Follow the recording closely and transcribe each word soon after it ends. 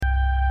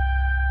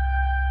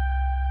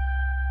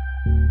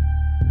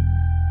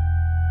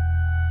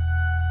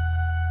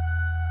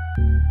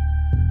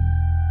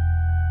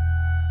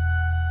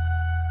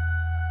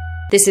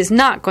This is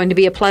not going to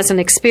be a pleasant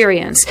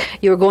experience.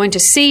 You're going to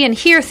see and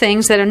hear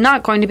things that are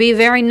not going to be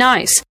very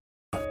nice.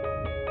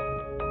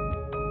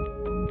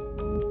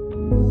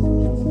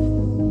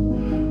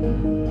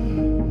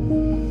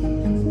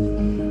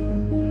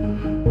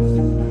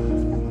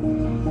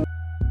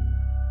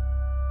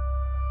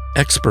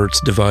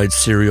 Experts divide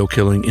serial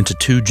killing into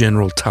two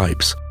general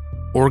types,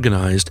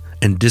 organized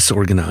and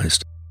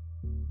disorganized.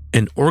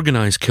 An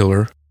organized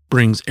killer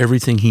brings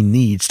everything he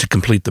needs to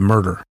complete the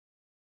murder.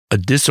 A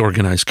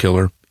disorganized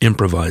killer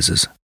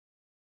improvises.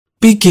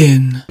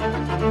 Begin.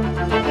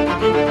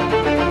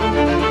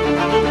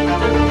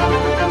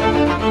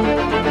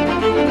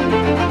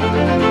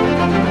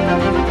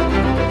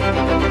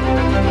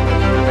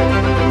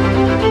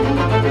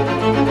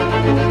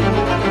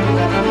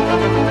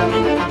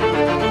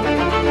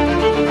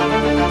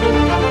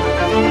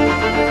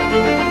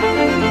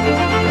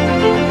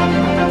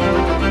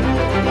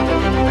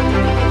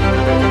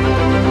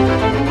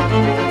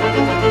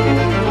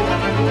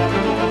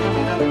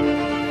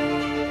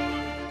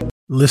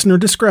 Listener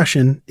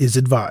discretion is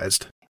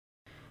advised.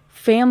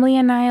 Family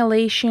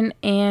annihilation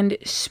and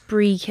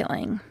spree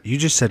killing. You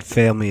just said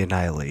family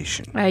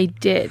annihilation. I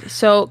did.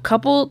 So, a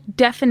couple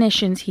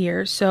definitions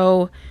here.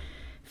 So,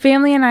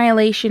 family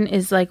annihilation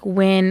is like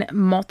when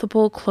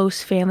multiple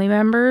close family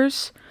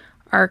members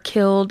are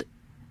killed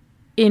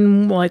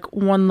in like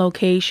one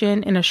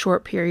location in a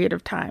short period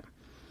of time.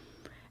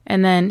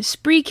 And then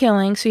spree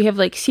killing, so you have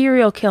like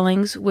serial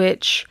killings,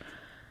 which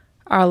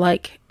are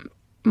like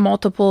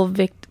multiple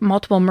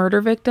murder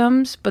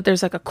victims, but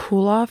there's like a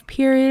cool off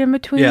period in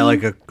between. Yeah,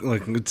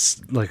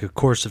 it's like a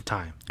course of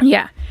time.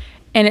 Yeah,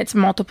 and it's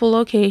multiple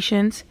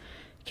locations.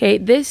 Okay,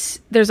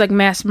 there's like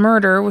mass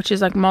murder, which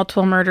is like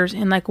multiple murders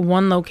in like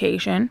one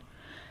location.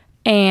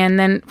 And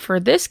then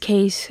for this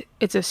case,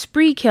 it's a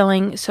spree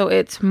killing, so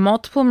it's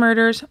multiple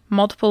murders,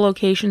 multiple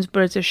locations,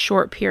 but it's a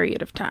short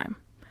period of time.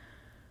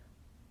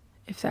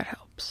 If that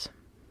helps.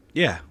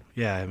 Yeah,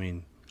 I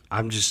mean,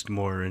 I'm just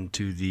more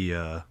into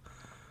the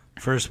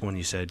first one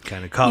you said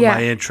kind of caught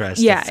my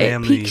interest. Yeah,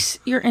 family. It piques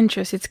your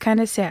interest. It's kind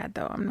of sad,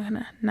 though.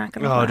 I'm not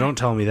gonna lie. Don't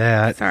tell me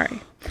that. Sorry.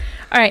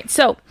 All right,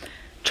 so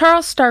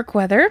Charles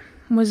Starkweather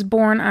was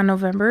born on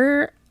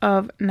November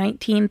of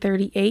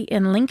 1938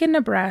 in Lincoln,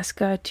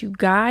 Nebraska, to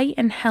Guy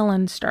and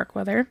Helen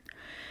Starkweather.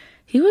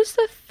 He was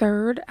the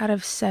third out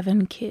of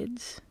 7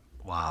 kids.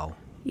 Wow.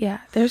 Yeah,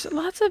 there's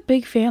lots of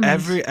big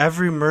families.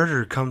 Every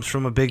murder comes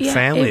from a big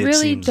family. It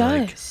really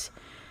does.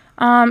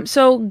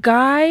 So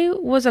Guy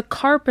was a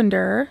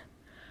carpenter,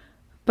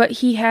 but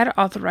he had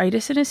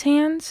arthritis in his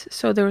hands,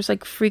 so there was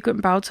like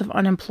frequent bouts of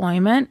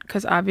unemployment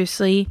because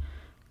obviously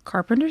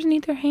carpenters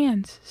need their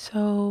hands.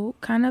 So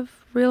kind of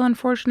real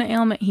unfortunate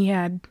ailment he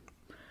had.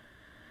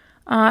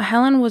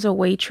 Helen was a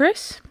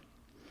waitress.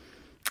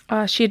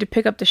 She had to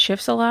pick up the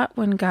shifts a lot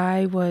when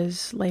Guy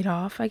was laid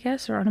off, I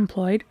guess, or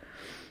unemployed.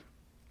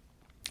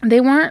 They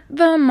weren't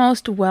the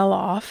most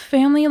well-off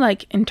family,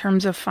 like in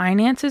terms of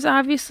finances,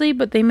 obviously,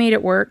 but they made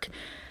it work.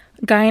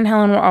 Guy and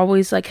Helen were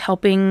always like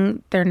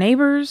helping their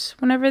neighbors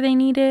whenever they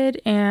needed,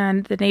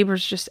 and the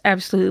neighbors just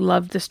absolutely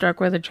loved the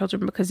Starkweather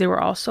children because they were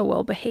all so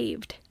well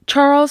behaved.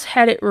 Charles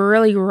had it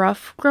really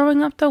rough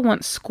growing up, though.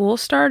 Once school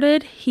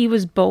started, he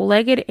was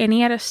bow-legged and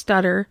he had a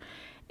stutter,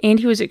 and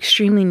he was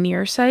extremely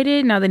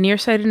nearsighted. Now, the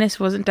nearsightedness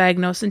wasn't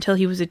diagnosed until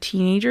he was a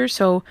teenager,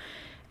 so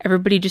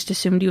everybody just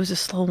assumed he was a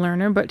slow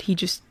learner, but he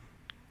just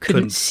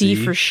couldn't see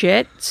for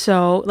shit.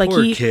 So like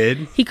Poor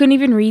kid. He couldn't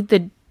even read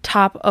the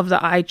top of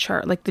the eye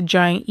chart, like the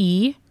giant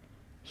E.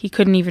 He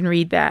couldn't even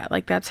read that.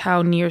 Like that's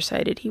how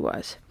nearsighted he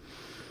was.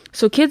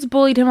 So kids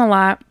bullied him a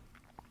lot.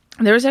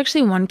 There was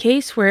actually one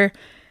case where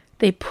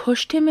they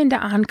pushed him into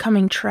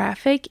oncoming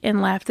traffic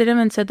and laughed at him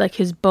and said like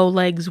his bow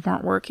legs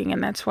weren't working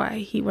and that's why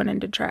he went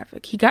into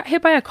traffic. He got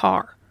hit by a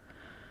car.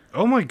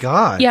 Oh my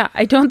God. Yeah,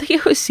 I don't think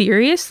it was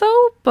serious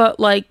though, but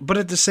like... But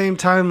at the same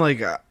time,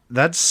 like...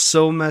 That's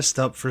so messed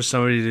up for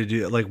somebody to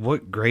do. Like,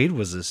 what grade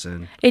was this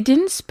in? It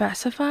didn't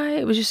specify.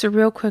 It was just a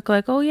real quick,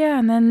 like, oh yeah,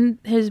 and then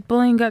his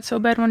bullying got so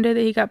bad one day that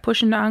he got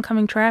pushed into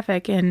oncoming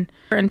traffic and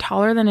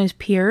taller than his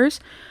peers.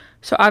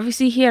 So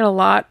obviously he had a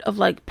lot of,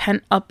 like,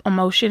 pent-up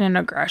emotion and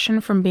aggression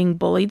from being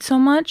bullied so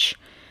much.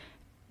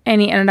 And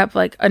he ended up,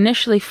 like,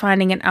 initially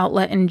finding an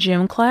outlet in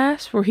gym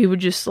class where he would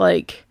just,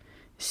 like,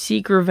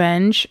 seek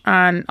revenge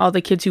on all the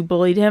kids who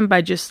bullied him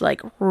by just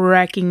like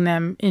wrecking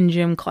them in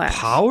gym class.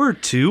 Power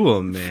to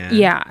him, man.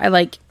 Yeah, I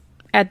like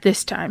at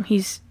this time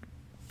he's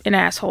an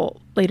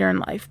asshole later in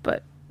life,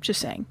 but just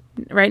saying.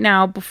 Right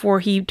now, before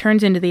he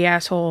turns into the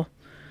asshole,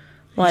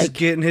 like he's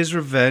getting his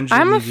revenge.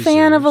 I'm a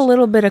fan of a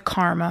little bit of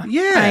karma.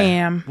 Yeah, I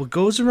am. What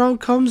goes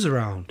around comes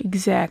around.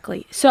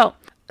 Exactly. So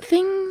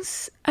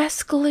things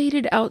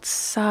escalated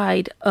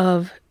outside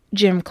of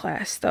gym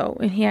class though,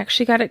 and he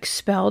actually got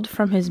expelled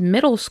from his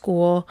middle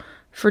school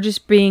for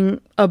just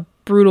being a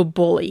brutal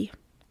bully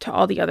to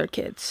all the other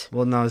kids.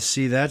 Well, now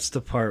see, that's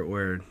the part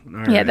where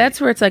that's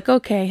where it's like,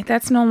 okay,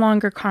 that's no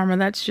longer karma,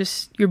 that's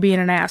just you're being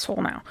an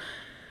asshole now.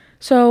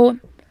 So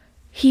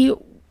he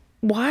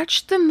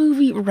watch the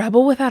movie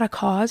Rebel Without a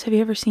Cause. Have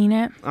you ever seen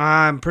it?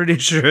 I'm pretty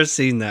sure I've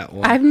seen that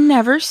one. I've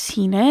never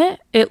seen it.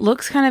 It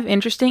looks kind of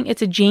interesting.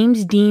 It's a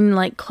James Dean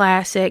like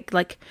classic,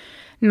 like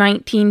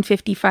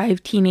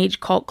 1955 teenage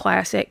cult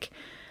classic.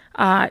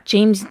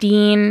 James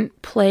Dean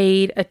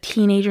played a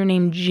teenager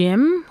named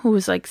Jim who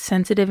was like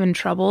sensitive and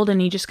troubled,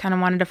 and he just kind of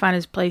wanted to find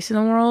his place in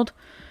the world.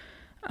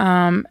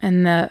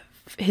 And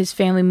his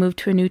family moved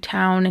to a new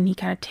town, and he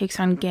kind of takes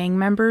on gang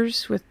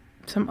members with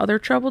some other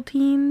troubled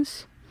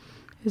teens.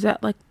 Is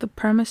that like the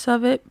premise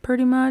of it,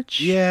 pretty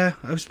much? Yeah,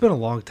 it's been a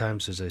long time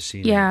since I've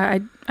seen it. Yeah,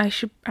 I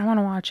want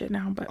to watch it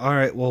now, but All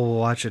right, well, we'll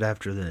watch it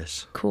after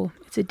this. cool.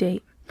 It's a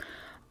date.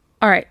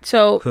 All right,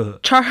 so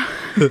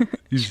You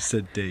just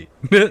said date.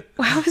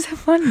 how is that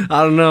funny?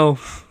 I don't know.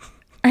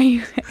 Are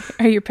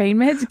your pain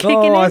meds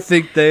kicking in? I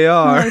think they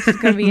are. Oh, this is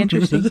gonna be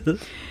interesting.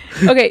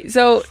 Okay,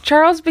 so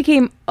Charles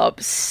became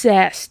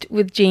obsessed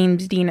with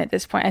James Dean at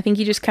this point. I think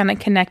he just kind of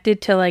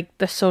connected to like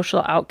the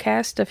social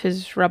outcast of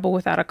his Rebel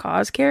Without a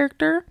Cause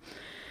character.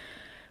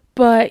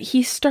 But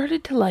he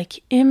started to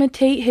like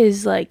imitate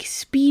his like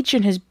speech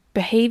and his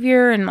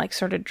behavior and like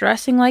started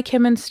dressing like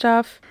him and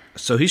stuff.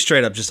 So he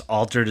straight up just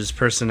altered his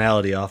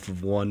personality off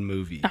of one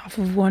movie. Off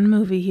of one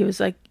movie, he was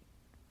like,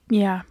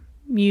 yeah,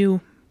 you.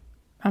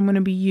 I'm going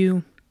to be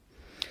you.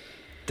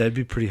 That'd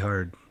be pretty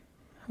hard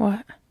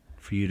What?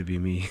 for you to be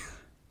me.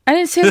 I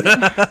didn't say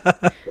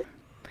that.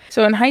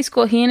 So in high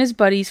school, he and his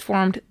buddies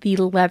formed the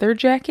Leather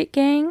Jacket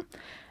Gang.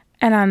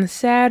 And on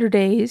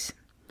Saturdays,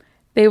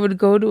 they would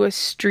go to a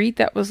street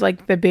that was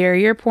like the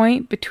barrier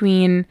point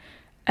between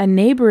a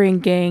neighboring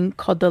gang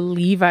called the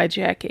Levi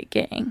Jacket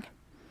Gang.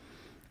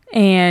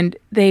 And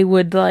they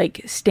would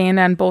like stand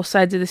on both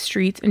sides of the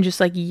streets and just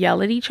like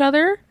yell at each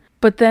other.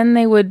 But then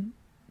they would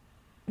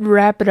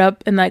wrap it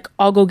up and like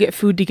all go get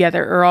food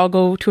together, or all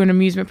go to an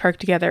amusement park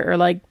together, or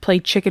like play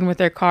chicken with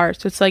their cars.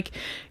 So it's like,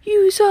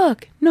 you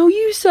suck, no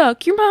you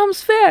suck, your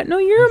mom's fat, no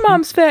your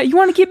mom's fat, you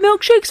want to get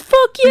milkshakes,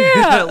 fuck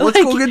yeah. Let's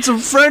go get some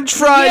french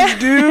fries,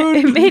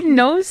 dude. It made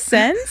no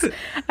sense.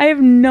 I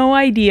have no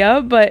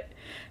idea, but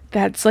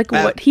that's like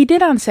what he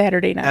did on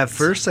Saturday nights. At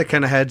first I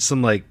kind of had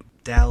some like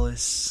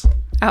Dallas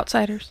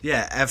Outsiders.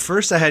 Yeah, at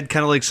first I had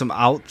kind of like some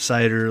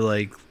outsider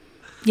like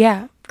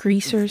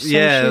Greasers.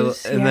 Yeah,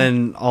 socials, and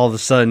then all of a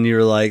sudden you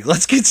were like,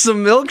 let's get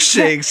some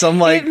milkshakes. I'm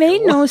like, it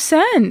made no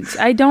sense.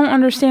 I don't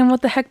understand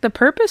what the heck the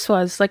purpose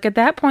was. Like at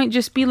that point,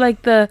 just be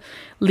like the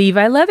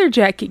Levi Leather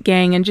Jacket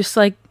Gang and just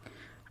like,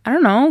 I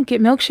don't know,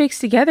 get milkshakes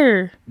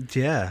together.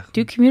 Yeah.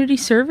 Do community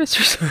service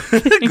or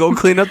something. Go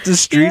clean up the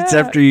streets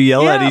after you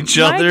yell at each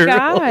other. My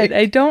God,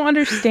 I don't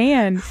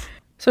understand.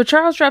 So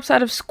Charles drops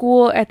out of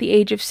school at the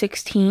age of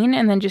 16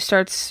 and then just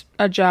starts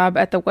a job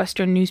at the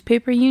Western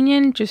Newspaper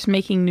Union, just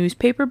making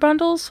newspaper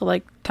bundles, so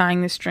like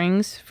tying the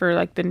strings for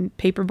like the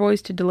paper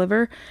boys to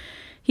deliver.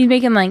 He's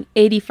making like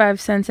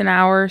 85 cents an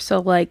hour, so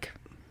like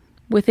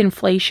with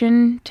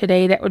inflation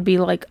today that would be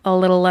like a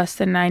little less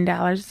than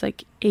 $9. It's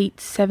like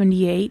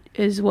 $8.78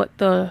 is what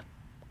the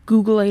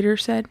Googleator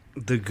said.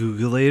 The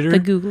Googleator? The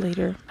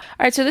Googleator. All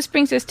right, so this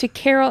brings us to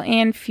Carol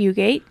Ann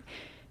Fugate.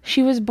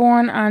 She was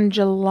born on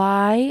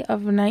July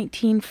of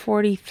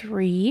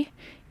 1943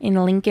 in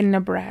Lincoln,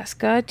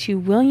 Nebraska, to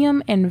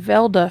William and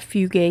Velda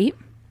Fugate.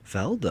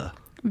 Velda?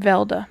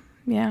 Velda,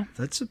 yeah.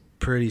 That's a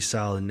pretty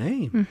solid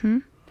name. Mm-hmm.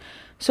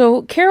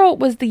 So Carol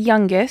was the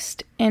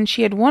youngest, and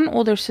she had one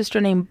older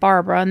sister named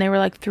Barbara, and they were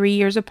like 3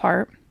 years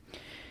apart.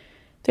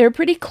 They were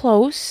pretty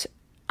close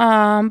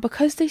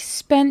because they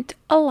spent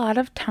a lot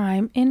of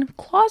time in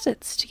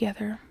closets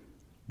together.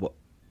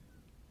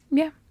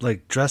 Yeah.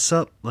 Like dress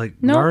up, like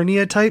Nope.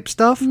 Narnia type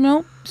stuff?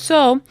 Nope.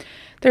 So,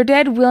 their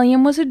dad,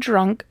 William, was a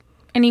drunk,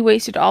 and he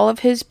wasted all of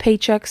his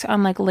paychecks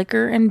on like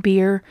liquor and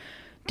beer.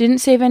 Didn't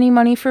save any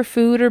money for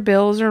food or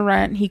bills or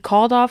rent. He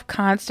called off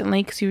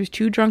constantly because he was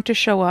too drunk to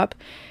show up,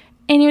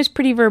 and he was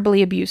pretty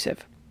verbally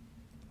abusive.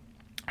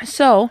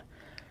 So,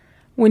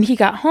 when he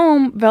got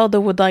home,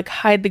 Velda would like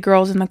hide the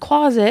girls in the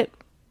closet,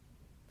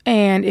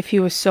 and if he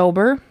was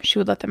sober, she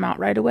would let them out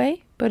right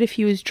away. But if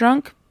he was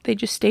drunk, they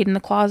just stayed in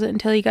the closet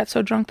until he got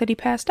so drunk that he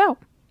passed out.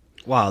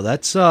 Wow,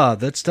 that's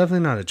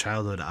definitely not a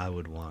childhood I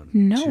would want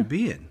to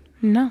be in.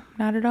 No,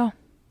 not at all.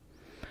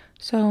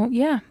 So,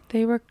 yeah,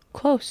 they were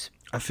close.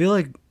 I feel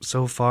like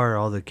so far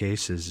all the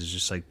cases is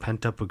just like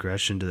pent up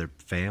aggression to their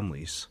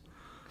families.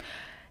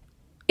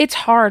 It's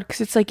hard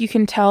because it's like you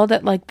can tell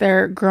that like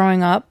they're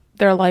growing up,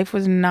 their life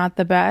was not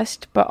the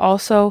best, but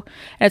also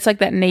it's like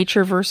that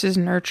nature versus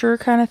nurture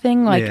kind of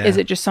thing. Like, is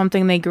it just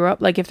something they grew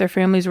up, like if their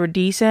families were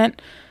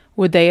decent,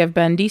 would they have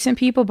been decent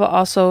people? But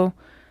also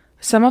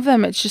some of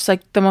them, it's just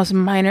like the most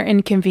minor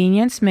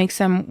inconvenience makes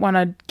them want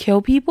to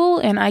kill people.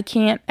 And I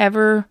can't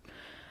ever,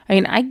 I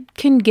mean, I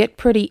can get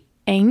pretty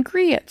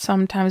angry at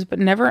sometimes, but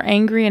never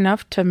angry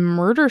enough to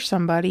murder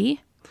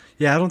somebody.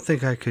 Yeah, I don't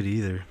think I could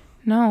either.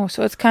 No,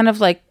 so it's kind of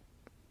like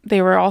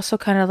they were also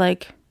kind of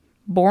like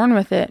born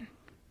with it.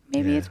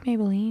 Maybe it's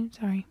Maybelline,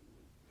 sorry.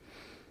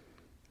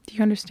 Do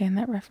you understand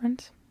that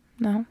reference?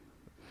 No?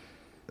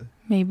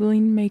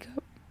 Maybelline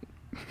makeup?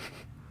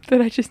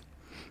 Did I just...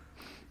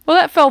 Well,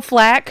 that fell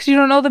flat because you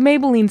don't know the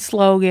Maybelline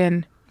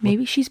slogan.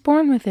 Maybe she's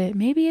born with it.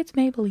 Maybe it's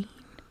Maybelline.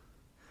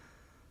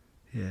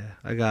 Yeah,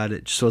 I got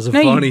it. Just wasn't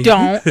No, funny. you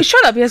don't.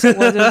 Shut up. Yes, it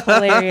was. It was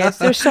hilarious.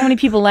 There's so many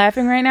people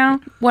laughing right now.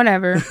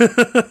 Whatever.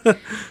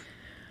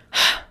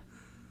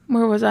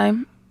 Where was I?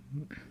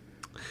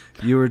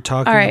 You were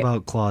talking All right.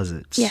 about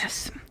closets.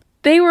 Yes.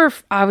 They were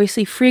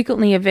obviously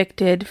frequently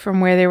evicted from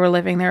where they were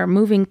living. They were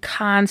moving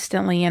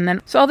constantly. And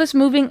then, so all this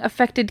moving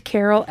affected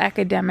Carol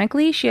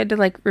academically. She had to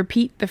like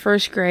repeat the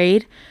first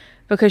grade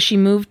because she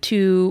moved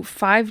to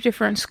 5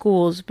 different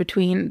schools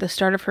between the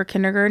start of her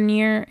kindergarten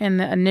year and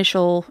the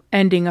initial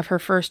ending of her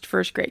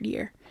first grade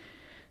year.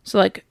 So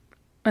like,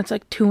 that's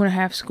like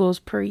 2.5 schools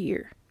per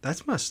year.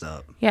 That's messed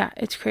up. Yeah,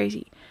 it's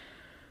crazy.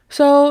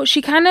 So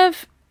she kind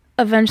of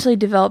eventually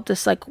developed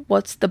this like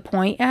what's the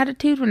point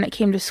attitude when it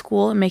came to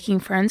school and making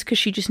friends, because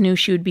she just knew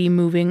she would be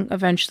moving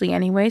eventually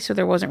anyway, so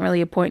there wasn't really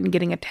a point in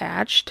getting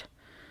attached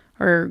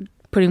or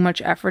putting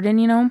much effort in,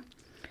 you know.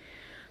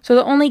 So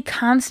the only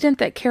constant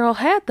that Carol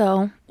had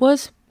though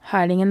was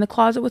hiding in the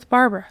closet with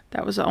Barbara.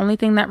 That was the only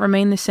thing that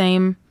remained the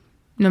same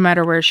no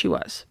matter where she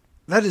was.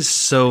 That is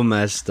so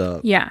messed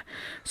up. Yeah.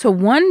 So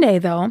one day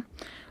though,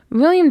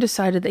 William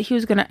decided that he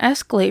was going to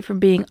escalate from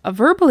being a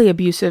verbally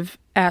abusive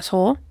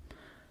asshole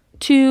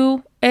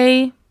to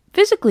a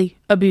physically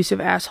abusive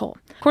asshole.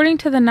 According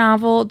to the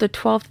novel The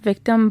 12th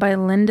Victim by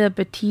Linda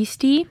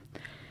Battisti,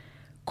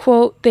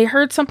 quote, they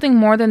heard something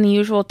more than the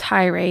usual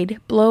tirade.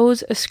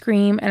 Blows, a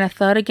scream, and a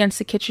thud against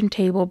the kitchen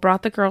table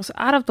brought the girls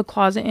out of the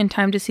closet in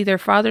time to see their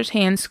father's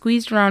hand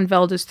squeezed around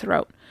Velda's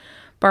throat.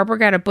 Barbara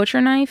got a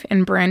butcher knife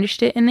and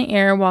brandished it in the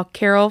air while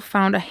Carol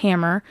found a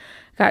hammer,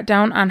 got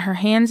down on her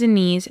hands and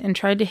knees, and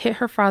tried to hit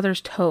her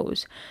father's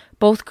toes.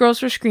 Both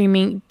girls were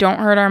screaming, "Don't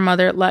hurt our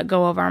mother, let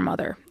go of our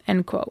mother,"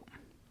 end quote.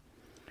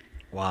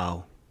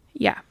 Wow.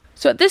 Yeah.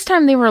 So at this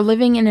time, they were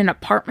living in an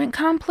apartment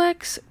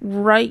complex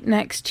right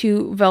next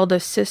to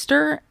Velda's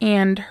sister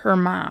and her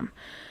mom.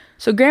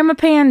 So Grandma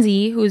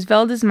Pansy, who was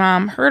Velda's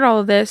mom, heard all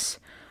of this,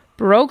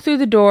 broke through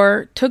the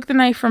door, took the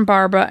knife from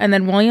Barbara, and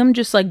then William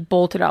just like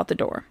bolted out the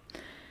door.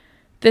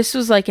 This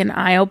was like an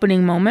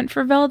eye-opening moment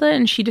for Velda,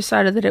 and she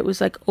decided that it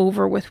was like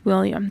over with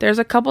William. There's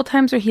a couple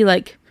times where he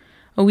like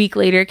a week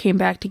later came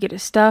back to get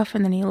his stuff,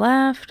 and then he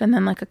left, and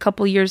then like a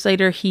couple years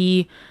later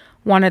he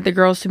wanted the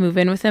girls to move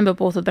in with him, but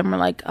both of them were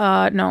like,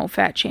 no,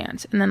 fat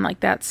chance. And then like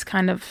that's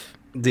kind of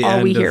The all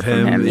end we hear of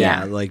from him.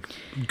 Yeah, like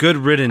good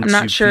riddance. I'm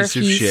not you sure if piece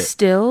of he shit.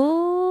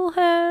 still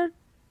had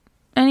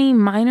any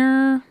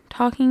minor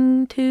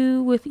talking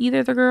to with either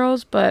of the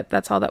girls, but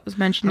that's all that was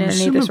mentioned I'm in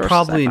any of the assuming sources.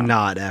 probably I found.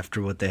 not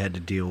after what they had to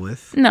deal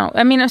with. No,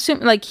 I mean,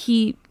 assume like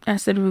he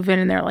asked them to move in,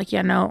 and they're like,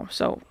 yeah, no.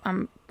 So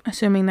I'm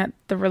assuming that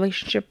the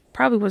relationship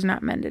probably was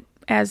not mended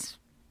as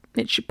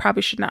it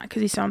probably should not,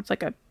 because he sounds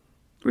like a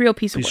real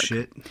piece of work.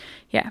 Shit.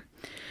 Yeah.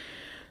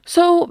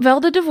 So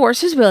Velda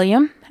divorces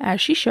William,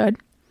 as she should,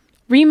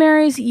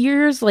 remarries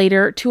years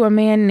later to a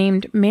man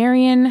named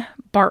Marion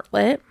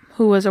Bartlett,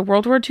 who was a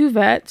World War II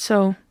vet,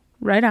 so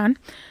right on.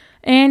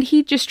 And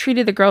he just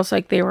treated the girls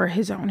like they were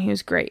his own. He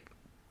was great.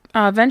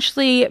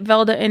 Eventually,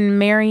 Velda and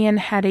Marion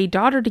had a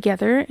daughter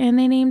together, and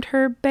they named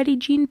her Betty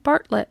Jean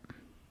Bartlett.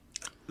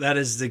 That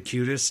is the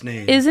cutest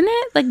name. Isn't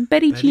it? Like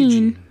Betty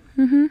Jean.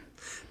 Mm-hmm.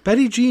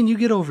 Betty Jean, you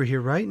get over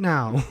here right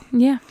now.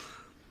 Yeah.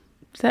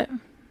 Does that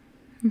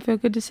feel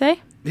good to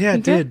say? Yeah, You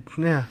it did.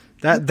 Yeah.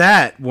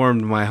 That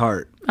warmed my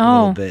heart a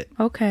little bit.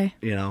 Okay.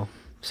 You know?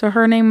 So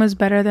her name was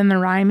better than the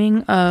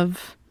rhyming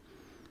of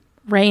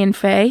Ray and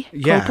Faye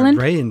Copeland?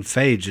 Yeah, Ray and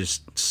Faye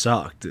just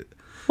sucked.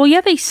 Well,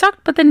 yeah, they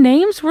sucked, but the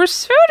names were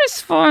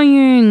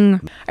satisfying.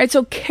 All right,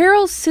 so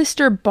Carol's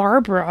sister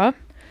Barbara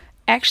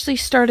actually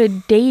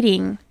started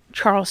dating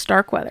Charles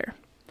Starkweather.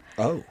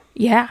 Oh.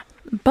 Yeah,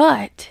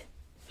 but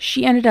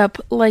she ended up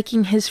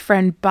liking his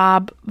friend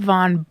Bob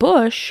Von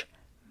Bush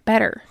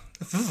better.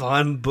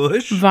 Von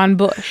Bush? Von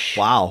Bush.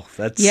 Wow,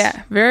 that's...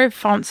 Yeah, very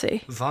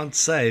fancy.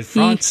 Francais.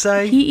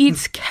 He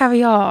eats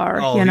caviar,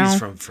 Oh, you know. he's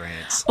from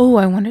France. Oh,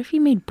 I wonder if he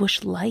made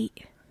Bush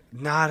Light.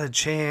 Not a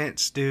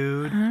chance,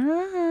 dude. I don't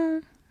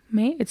know.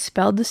 Maybe it's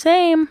spelled the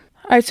same.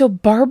 All right, so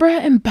Barbara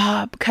and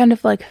Bob kind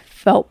of like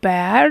felt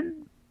bad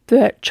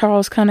that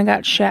Charles kind of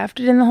got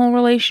shafted in the whole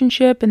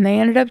relationship, and they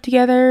ended up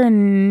together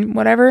and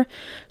whatever.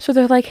 So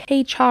they're like,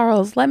 hey,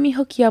 Charles, let me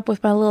hook you up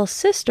with my little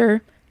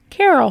sister,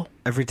 Carol.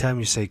 Every time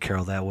you say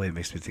Carol that way, it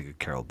makes me think of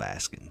Carol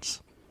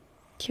Baskins.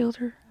 Killed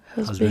her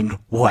husband.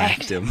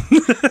 Whacked him.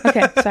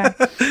 Okay,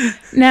 sorry.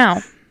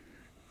 Now,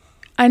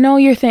 I know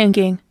you're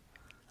thinking,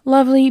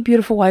 lovely,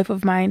 beautiful wife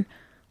of mine,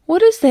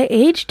 what is the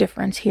age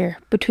difference here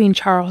between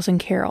Charles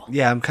and Carol?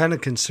 Yeah, I'm kind of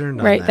concerned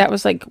on Right, that. that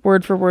was like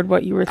word for word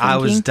what you were thinking. I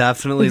was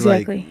definitely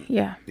exactly. like...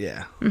 Yeah.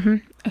 Yeah.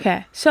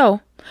 Okay, so,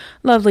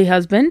 lovely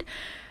husband.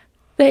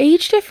 The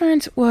age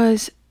difference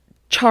was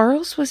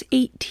Charles was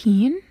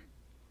 18,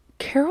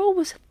 Carol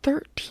was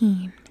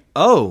 13.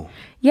 Oh.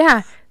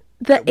 Yeah,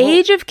 the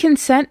age of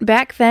consent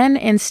back then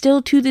and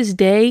still to this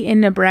day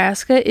in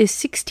Nebraska is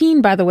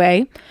 16, by the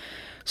way.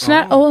 So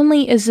not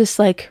only is this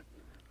like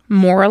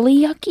morally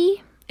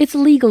yucky, it's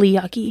legally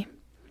yucky.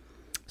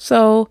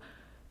 So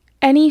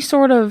any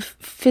sort of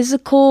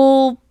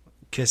physical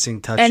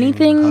Kissing, touching,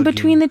 anything hugging.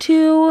 between the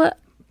two,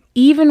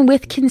 even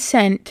with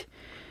consent,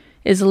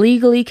 is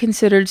legally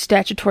considered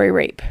statutory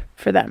rape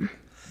for them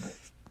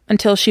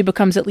until she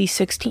becomes at least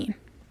 16.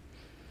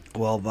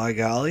 Well, by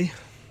golly,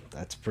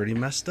 that's pretty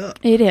messed up.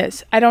 It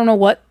is. I don't know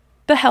what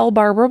the hell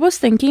Barbara was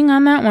thinking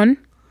on that one.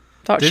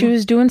 Thought she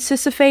was doing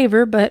sis a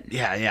favor, but...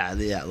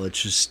 Yeah,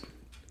 let's just...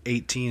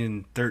 18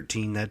 and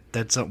 13,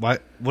 that's... Why?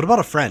 What about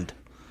a friend?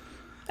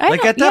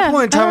 At that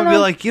point in time, I'd be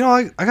like,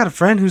 I got a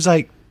friend who's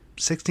like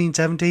 16,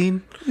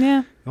 17. Yeah.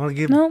 You want to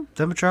give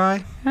them a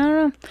try? I don't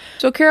know.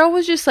 So Carol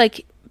was just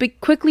like,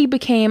 quickly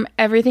became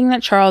everything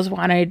that Charles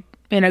wanted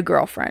in a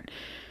girlfriend.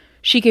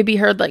 She could be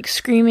heard like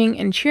screaming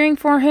and cheering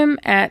for him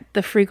at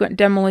the frequent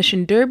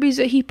demolition derbies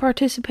that he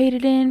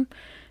participated in.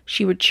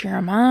 She would cheer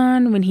him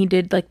on when he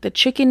did like the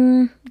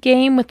chicken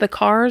game with the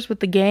cars with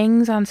the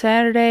gangs on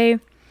Saturday.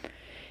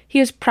 He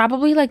was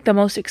probably like the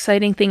most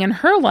exciting thing in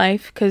her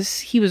life because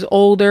he was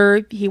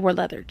older, he wore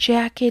leather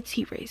jackets,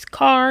 he raced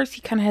cars,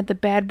 he kind of had the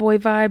bad boy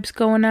vibes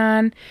going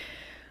on.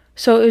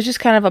 So it was just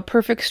kind of a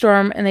perfect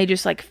storm, and they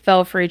just like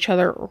fell for each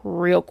other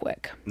real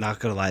quick. Not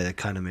gonna lie, that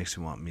kind of makes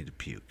me want me to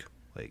puke,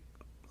 like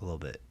a little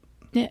bit.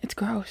 Yeah, it's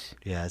gross.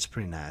 Yeah, it's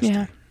pretty nasty.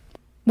 Yeah.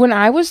 When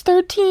I was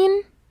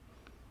 13,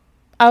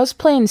 I was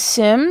playing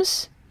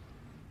Sims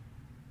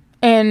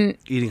and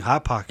eating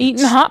Hot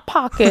Pockets.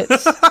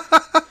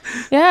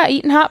 Yeah,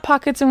 eating Hot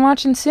Pockets and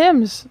watching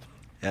Sims.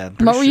 Yeah.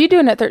 What were you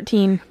doing at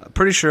 13? I'm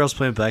pretty sure I was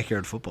playing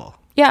backyard football.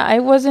 Yeah, I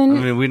wasn't...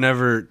 I mean, we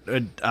never...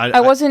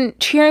 I wasn't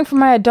cheering for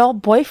my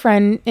adult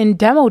boyfriend in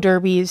demo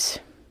derbies.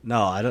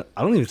 No, I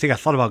don't even think I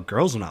thought about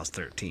girls when I was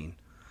 13.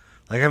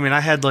 Like, I mean,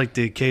 I had, like,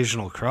 the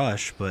occasional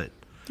crush, but...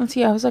 Let's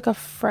see, I was, like, a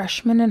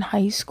freshman in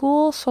high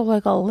school, so,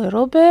 like, a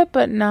little bit,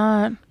 but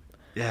not...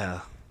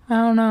 Yeah. I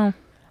don't know.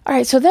 All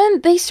right, so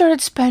then they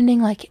started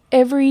spending, like,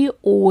 every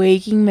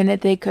waking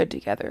minute they could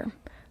together.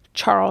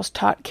 Charles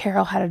taught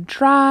Carol how to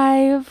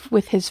drive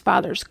with his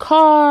father's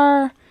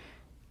car.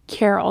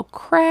 Carol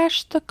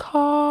crashed the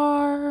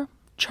car.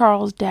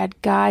 Charles' dad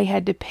Guy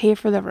had to pay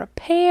for the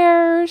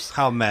repairs.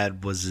 How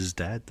mad was his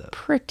dad, though?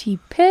 Pretty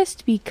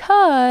pissed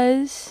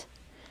because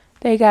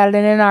they got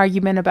in an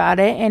argument about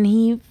it, and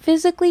he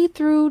physically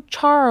threw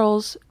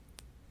Charles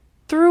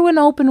through an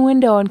open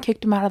window and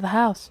kicked him out of the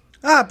house.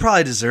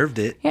 Probably deserved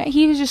it. Yeah,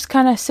 he was just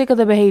kind of sick of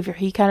the behavior.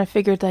 He kind of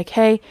figured, like,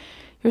 hey,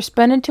 you're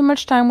spending too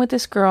much time with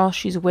this girl.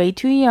 She's way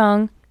too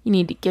young. You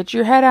need to get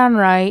your head on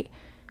right.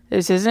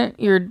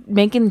 You're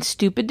making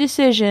stupid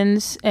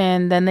decisions.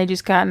 And then they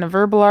just got in a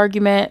verbal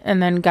argument.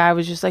 And then Guy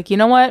was just like, you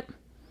know what?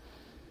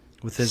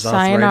 With his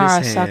sayonara,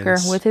 arthritis sucker.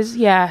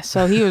 hands.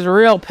 So he was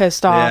real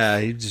pissed off. Yeah,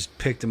 he just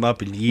picked him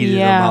up and yeeted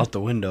him out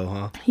the window,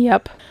 huh?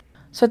 Yep.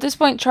 So at this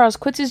point, Charles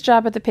quits his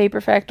job at the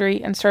paper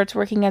factory and starts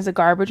working as a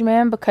garbage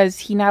man because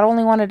he not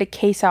only wanted to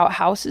case out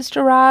houses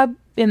to rob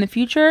in the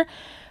future,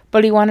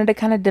 but he wanted to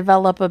kind of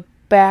develop a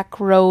back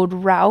road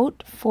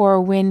route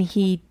for when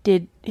he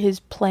did his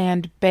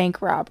planned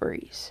bank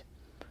robberies.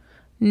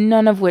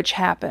 None of which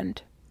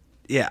happened.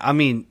 Yeah, I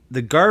mean,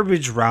 the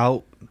garbage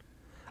route,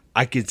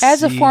 I could see...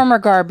 As a former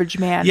garbage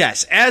man.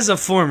 Yes, as a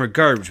former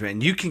garbage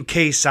man, you can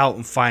case out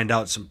and find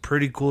out some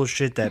pretty cool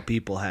shit that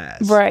people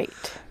has. Right.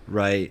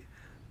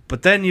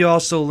 But then you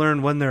also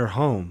learn when they're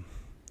home.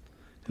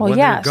 Well,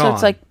 yeah, so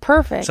it's like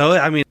perfect. So,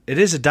 I mean, it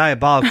is a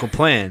diabolical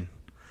plan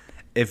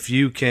if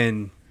you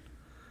can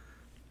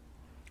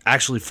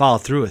actually follow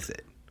through with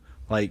it.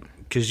 Like,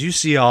 because you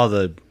see all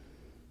the,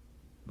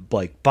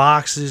 like,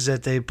 boxes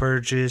that they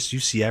purchase. You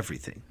see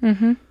everything.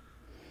 Mm-hmm.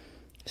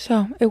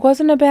 So, it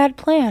wasn't a bad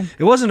plan.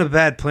 It wasn't a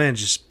bad plan,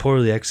 just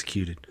poorly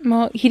executed.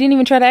 Well, he didn't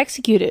even try to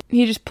execute it.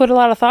 He just put a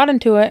lot of thought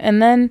into it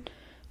and then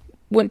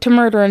went to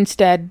murder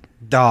instead.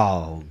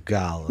 Oh,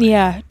 golly.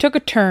 Yeah, took a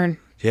turn.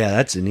 Yeah,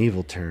 that's an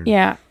evil turn.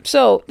 Yeah.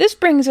 So, this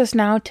brings us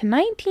now to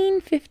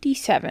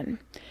 1957,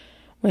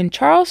 when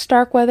Charles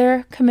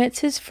Starkweather commits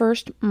his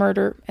first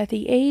murder at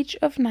the age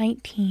of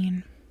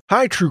 19.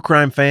 Hi, true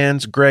crime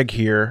fans. Greg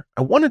here.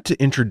 I wanted to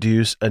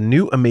introduce a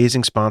new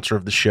amazing sponsor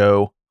of the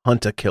show,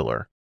 Hunt a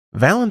Killer.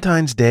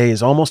 Valentine's Day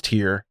is almost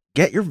here.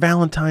 Get your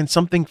Valentine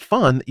something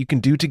fun that you can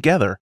do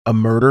together, a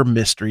murder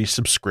mystery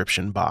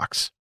subscription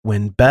box.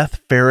 When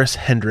Beth Ferris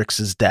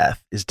Hendricks'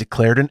 death is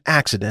declared an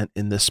accident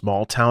in the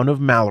small town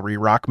of Mallory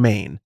Rock,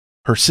 Maine,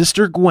 her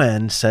sister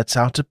Gwen sets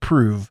out to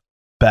prove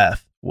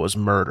Beth was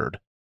murdered.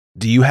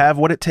 Do you have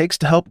what it takes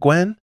to help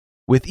Gwen?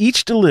 With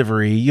each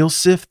delivery, you'll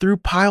sift through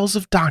piles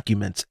of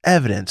documents,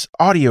 evidence,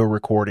 audio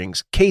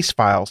recordings, case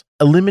files,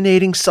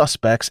 eliminating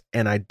suspects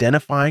and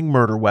identifying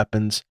murder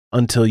weapons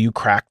until you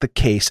crack the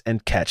case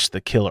and catch the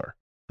killer.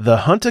 The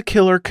Hunt a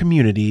Killer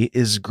community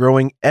is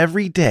growing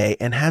every day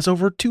and has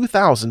over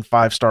 2,000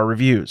 5-star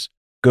reviews.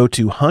 Go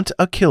to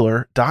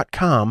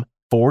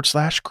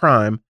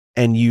huntaKiller.com/crime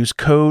and use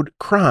code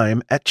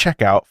CRIME at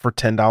checkout for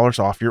 $10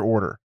 off your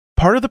order.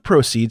 Part of the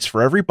proceeds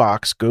for every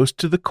box goes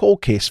to the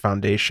Cold Case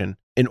Foundation,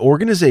 an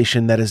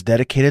organization that is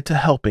dedicated to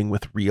helping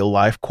with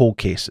real-life cold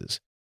cases.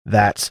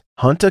 That's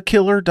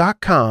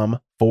huntakiller.com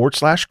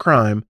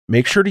huntakiller.com/crime.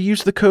 Make sure to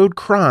use the code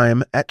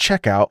CRIME at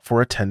checkout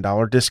for a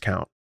 $10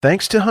 discount.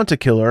 Thanks to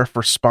Hunt-A-Killer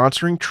for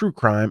sponsoring true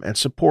crime and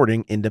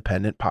supporting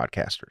independent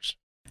podcasters.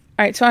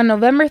 All right, so on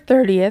November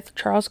 30th,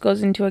 Charles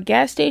goes into a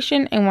gas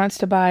station and wants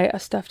to buy a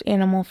stuffed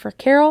animal for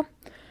Carol.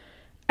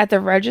 At the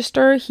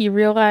register, he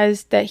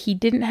realized that he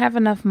didn't have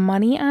enough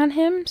money on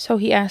him, so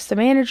he asked the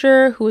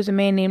manager, who was a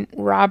man named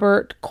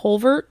Robert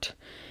Colvert,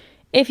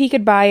 if he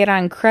could buy it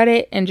on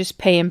credit and just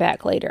pay him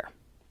back later.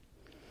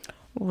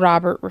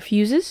 Robert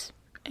refuses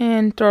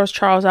and throws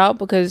Charles out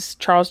because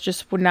Charles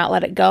just would not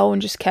let it go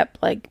and just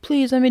kept like,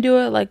 please let me do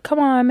it. Like, come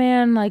on,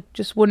 man. Like,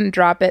 just wouldn't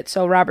drop it.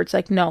 So Robert's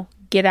like, no,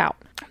 get out.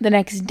 The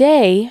next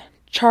day,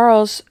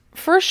 Charles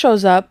first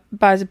shows up,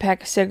 buys a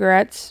pack of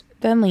cigarettes,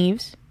 then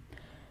leaves.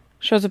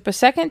 Shows up a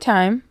second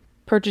time,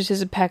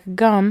 purchases a pack of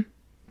gum,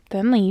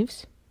 then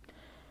leaves.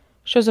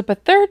 Shows up a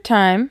third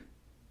time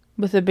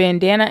with a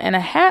bandana and a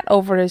hat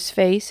over his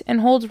face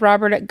and holds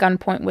Robert at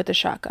gunpoint with a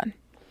shotgun.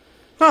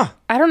 Huh.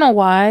 I don't know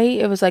why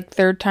it was like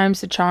third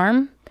time's the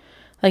charm.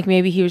 Like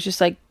maybe he was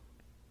just like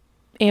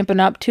amping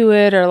up to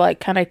it or like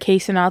kind of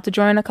casing out the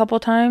joint a couple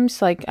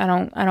times. Like I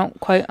don't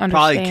quite understand.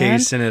 Probably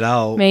casing it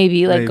out.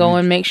 Maybe go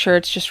and make sure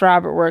it's just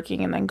Robert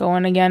working and then go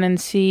in again and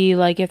see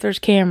like if there's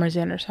cameras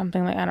in or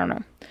something. Like I don't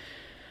know.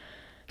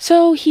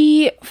 So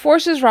he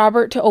forces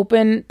Robert to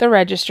open the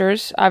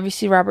registers.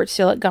 Obviously Robert's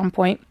still at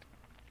gunpoint.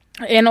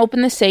 And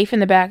open the safe in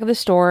the back of the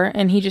store,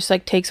 and he just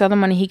like takes all the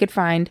money he could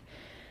find.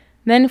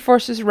 Then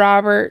forces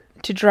Robert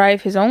to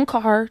drive his own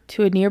car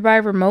to a nearby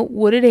remote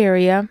wooded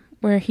area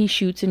where he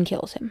shoots and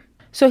kills him.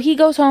 So he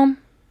goes home,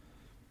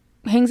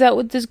 hangs out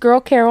with this girl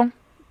Carol,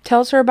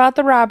 tells her about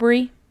the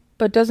robbery,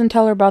 but doesn't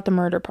tell her about the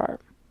murder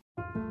part.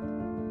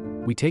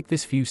 We take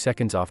this few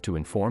seconds off to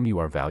inform you,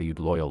 our valued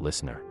loyal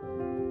listener,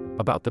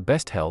 about the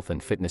best health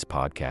and fitness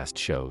podcast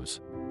shows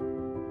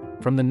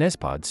from the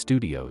Nespod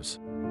Studios.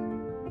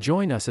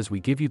 Join us as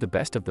we give you the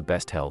best of the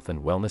best health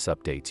and wellness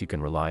updates you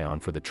can rely on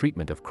for the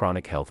treatment of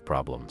chronic health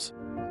problems.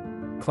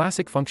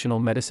 Classic functional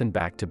medicine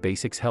back to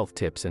basics health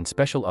tips and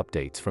special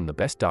updates from the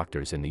best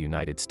doctors in the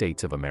United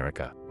States of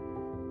America.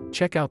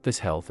 Check out this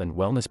health and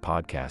wellness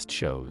podcast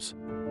shows.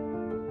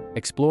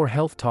 Explore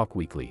Health Talk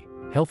Weekly,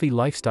 Healthy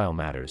Lifestyle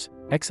Matters,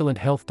 Excellent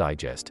Health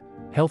Digest,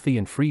 Healthy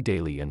and Free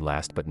Daily, and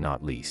last but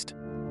not least,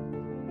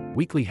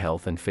 Weekly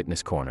Health and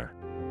Fitness Corner.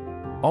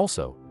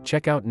 Also,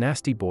 check out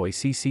Nasty Boy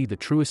CC, the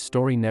truest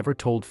story never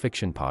told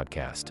fiction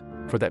podcast,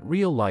 for that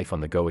real life on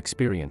the go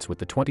experience with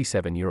the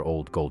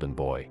 27-year-old golden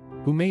boy,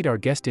 who made our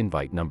guest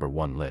invite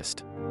 #1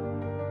 list.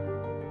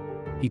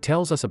 He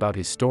tells us about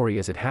his story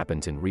as it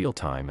happens in real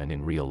time and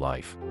in real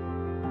life.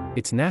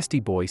 It's Nasty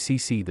Boy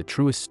CC, the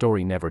truest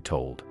story never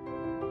told.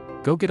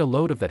 Go get a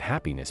load of that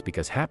happiness,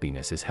 because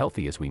happiness is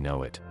healthy as we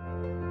know it.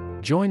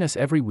 Join us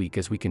every week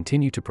as we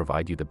continue to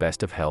provide you the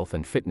best of health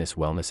and fitness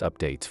wellness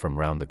updates from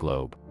around the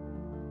globe.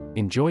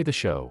 Enjoy the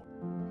show.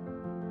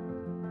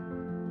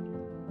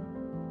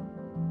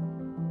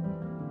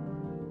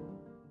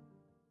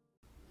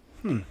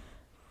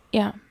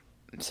 Yeah.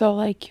 So,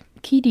 like,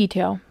 key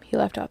detail he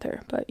left out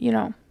there, but you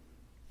know.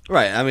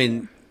 Right. I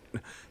mean,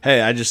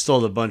 hey, I just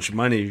stole a bunch of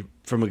money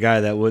from a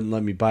guy that wouldn't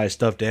let me buy a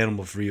stuffed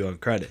animal for you on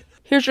credit.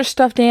 Here's your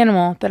stuffed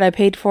animal that I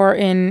paid for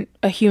in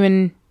a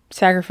human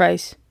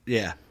sacrifice.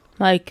 Yeah.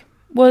 Like,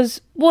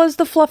 was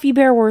the fluffy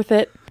bear worth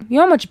it? You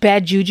know how much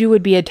bad juju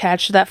would be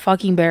attached to that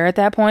fucking bear at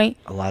that point?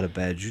 A lot of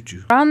bad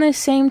juju. Around this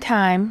same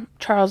time,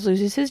 Charles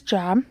loses his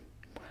job.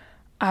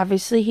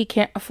 Obviously, he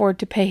can't afford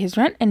to pay his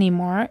rent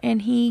anymore,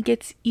 and he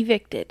gets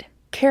evicted.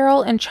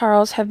 Carol and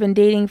Charles have been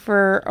dating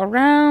for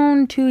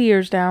around 2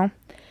 years now.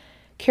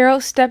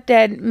 Carol's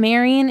stepdad,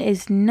 Marion,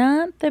 is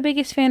not the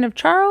biggest fan of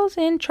Charles,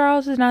 and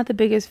Charles is not the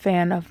biggest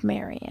fan of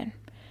Marion.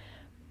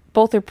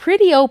 Both are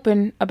pretty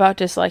open about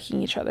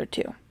disliking each other,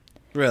 too.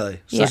 Really?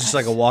 So Yes. It's just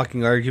like a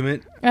walking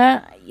argument?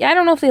 I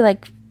don't know if they,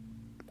 like,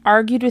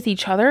 argued with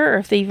each other or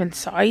if they even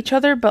saw each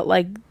other, but,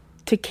 like,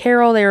 to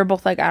Carol, they were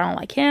both like, I don't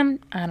like him,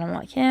 I don't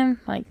like him.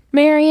 Like,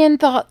 Marion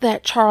thought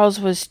that Charles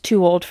was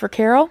too old for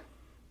Carol,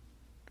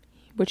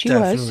 which he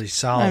Definitely was.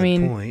 solid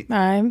point.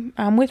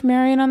 I'm with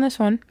Marion on this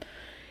one.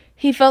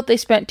 He felt they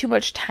spent too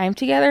much time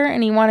together,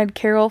 and he wanted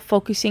Carol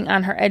focusing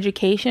on her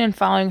education and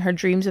following her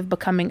dreams of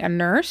becoming a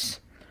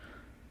nurse.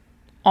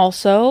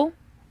 Also,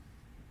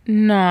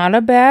 not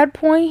a bad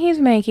point he's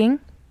making.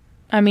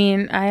 I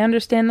mean, I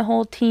understand the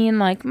whole teen,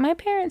 like, my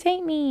parents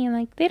hate me, and,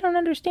 like, they don't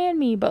understand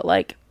me, but,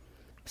 like,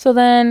 so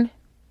then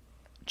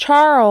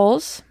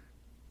Charles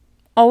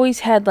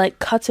always had, like,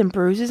 cuts and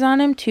bruises on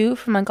him, too,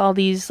 from, like, all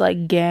these,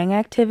 like, gang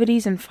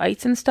activities and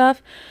fights and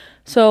stuff.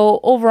 So,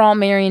 overall,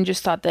 Marion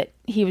just thought that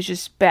he was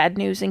just bad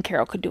news and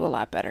Carol could do a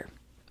lot better.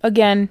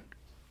 Again,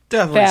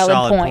 Definitely valid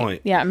solid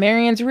point. Yeah,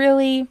 Marion's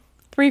really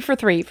 3 for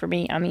 3 for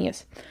me on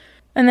these.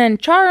 And then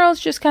Charles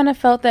just kind of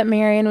felt that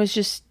Marion was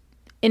just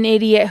an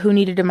idiot who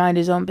needed to mind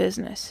his own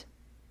business.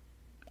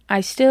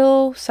 I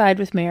still side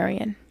with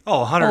Marion.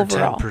 Oh, 110%.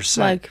 Overall.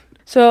 Like,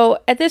 so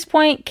at this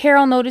point,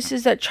 Carol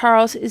notices that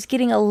Charles is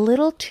getting a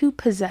little too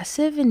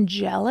possessive and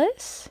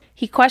jealous.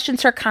 He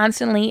questions her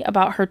constantly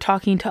about her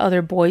talking to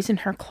other boys in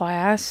her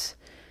class.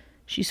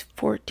 She's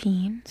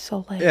 14,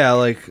 so like... Yeah,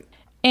 like...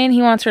 And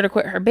he wants her to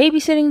quit her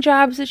babysitting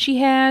jobs that she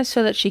has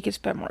so that she could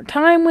spend more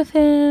time with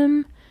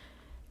him.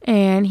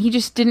 And he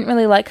just didn't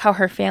really like how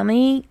her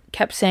family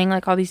kept saying,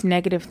 like, all these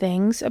negative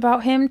things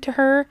about him to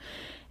her.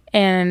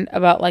 And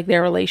about, like,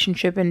 their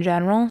relationship in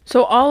general.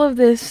 So all of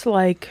this,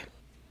 like,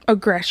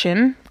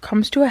 aggression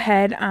comes to a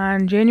head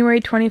on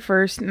January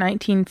 21st,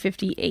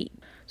 1958.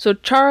 So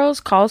Charles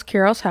calls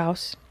Carol's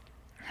house.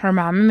 Her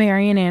mom and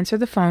Marion answer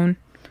the phone.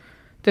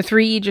 The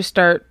three just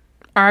start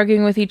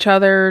arguing with each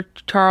other.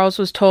 Charles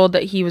was told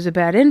that he was a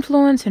bad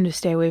influence and to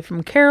stay away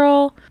from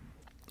Carol.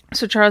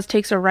 So Charles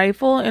takes a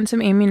rifle and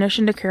some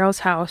ammunition to Carol's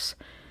house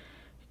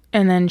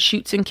and then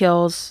shoots and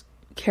kills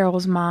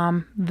Carol's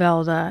mom,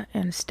 Velda,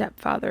 and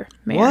stepfather,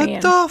 Marion.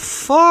 What the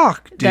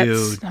fuck,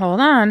 dude? Hold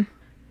on.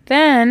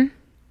 Then,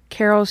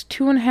 Carol's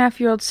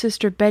 2.5-year-old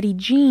sister, Betty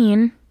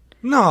Jean...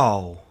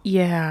 No.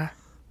 Yeah.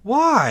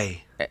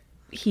 Why?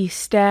 He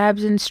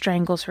stabs and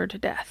strangles her to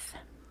death.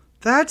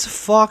 That's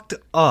fucked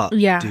up,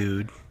 yeah.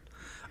 Dude.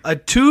 A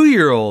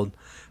 2-year-old.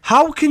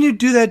 How can you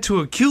do that to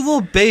a cute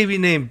little baby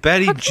named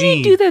Betty Jean? How can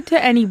you do that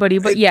to anybody?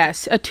 But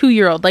yes, a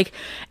 2-year-old. Like,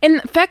 and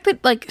the fact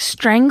that, like,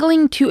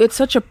 strangling it's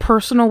such a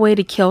personal way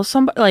to kill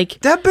somebody. Like,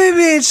 that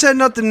baby ain't said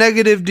nothing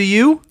negative to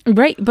you.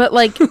 Right, but,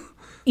 like,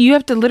 you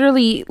have to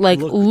literally, like,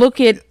 look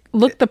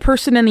the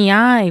person in the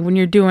eye when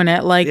you're doing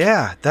it. Like,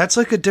 yeah, that's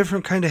like a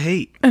different kind of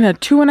hate. And a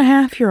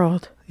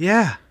 2.5-year-old.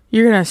 Yeah.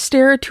 You're going to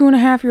stare a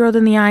 2.5-year-old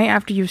in the eye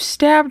after you've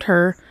stabbed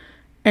her,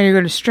 and you're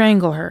going to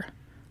strangle her.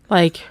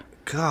 Like,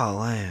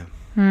 golly.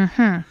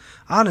 Mm-hmm.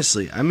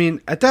 Honestly, I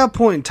mean, at that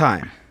point in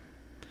time,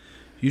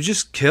 you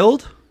just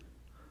killed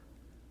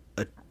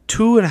a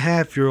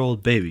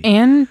 2.5-year-old baby.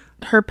 And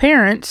her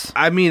parents.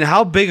 I mean,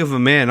 how big of a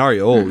man are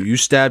you? Oh, you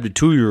stabbed a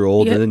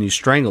 2-year-old and then you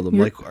strangled him.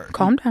 Like,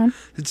 calm down.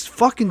 It's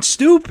fucking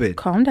stupid.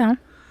 Calm down.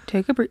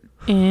 Take a breath.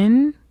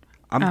 In.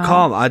 I'm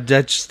calm.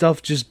 That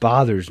stuff just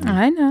bothers me.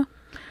 I know.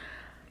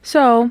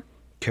 So.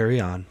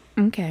 Carry on.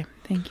 Okay.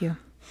 Thank you.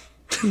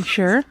 You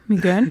sure? You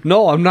good?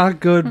 No, I'm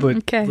not good,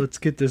 but let's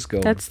get this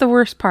going. That's the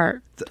worst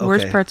part. The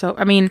worst part's over.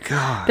 I mean,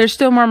 God. There's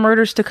still more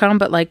murders to come,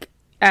 but, like,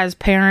 as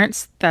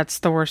parents, that's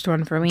the worst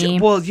one for me.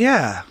 Well,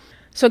 yeah.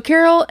 So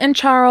Carol and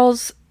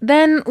Charles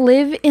then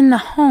live in the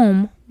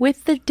home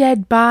with the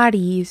dead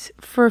bodies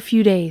for a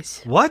few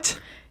days. What?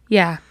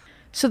 Yeah.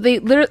 So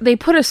they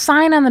put a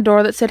sign on the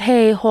door that said,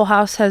 "Hey, whole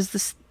house has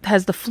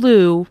the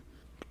flu.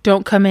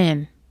 Don't come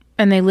in."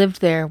 And they lived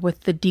there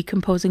with the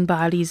decomposing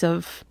bodies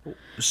of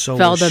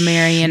Velda,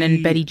 Marion,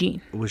 and Betty Jean.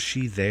 Was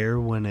she there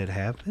when it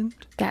happened?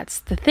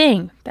 That's the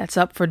thing. That's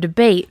up for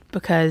debate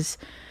because...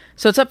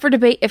 So it's up for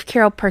debate if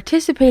Carol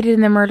participated in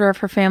the murder of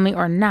her family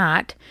or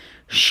not.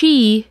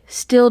 She,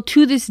 still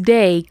to this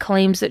day,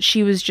 claims that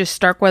she was just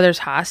Starkweather's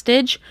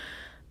hostage,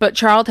 but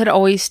Charles had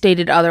always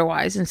stated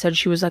otherwise and said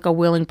she was like a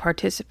willing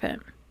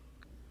participant.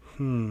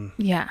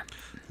 Yeah.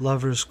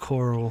 Lover's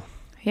quarrel.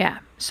 Yeah.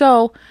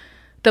 So...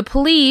 The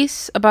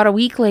police, about a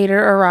week later,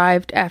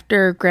 arrived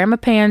after Grandma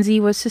Pansy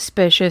was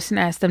suspicious and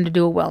asked them to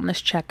do a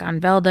wellness check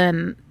on Velda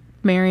and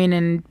Marion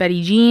and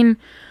Betty Jean.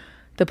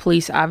 The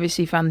police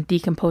obviously found the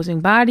decomposing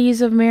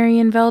bodies of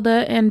Marion,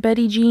 Velda, and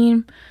Betty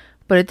Jean.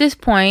 But at this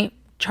point,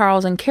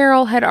 Charles and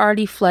Carol had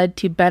already fled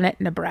to Bennett,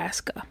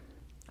 Nebraska.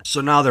 So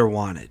now they're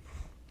wanted.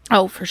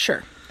 Oh, for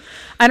sure.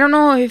 I don't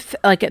know if,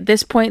 like, at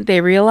this point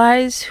they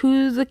realize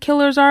who the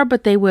killers are,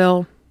 but they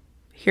will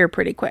here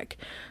pretty quick.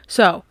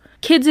 So...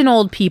 Kids and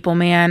old people,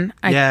 man.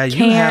 You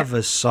have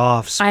a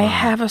soft spot. I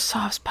have a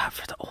soft spot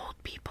for the old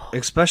people.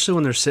 Especially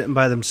when they're sitting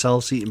by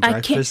themselves eating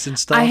breakfast and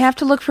stuff. I have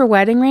to look for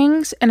wedding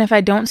rings, and if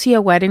I don't see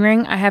a wedding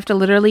ring, I have to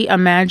literally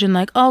imagine,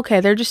 like, oh, okay,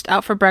 they're just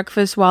out for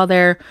breakfast while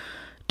their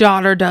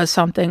daughter does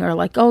something. Or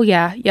like, oh,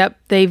 yeah, yep,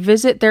 they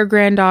visit their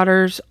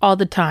granddaughters all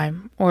the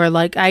time. Or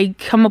like, I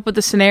come up with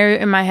a scenario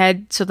in my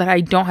head so that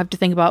I don't have to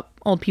think about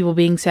old people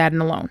being sad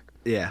and alone.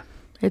 Yeah.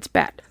 It's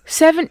bad.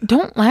 7,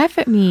 don't laugh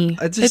at me.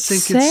 I just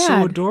think it's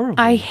so adorable.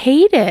 I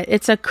hate it.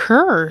 It's a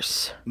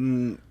curse.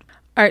 All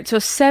right, so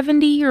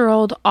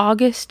 70-year-old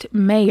August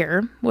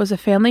Mayer was a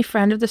family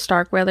friend of the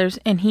Starkweathers,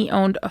 and he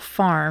owned a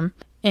farm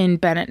in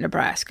Bennett,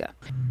 Nebraska.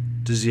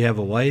 Does he have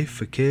a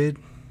wife, a kid?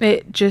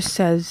 It just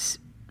says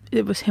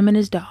it was him and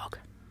his dog.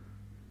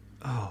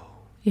 Oh.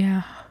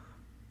 Yeah.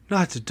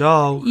 Not the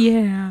dog.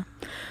 Yeah.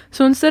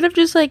 So instead of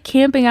just, like,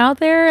 camping out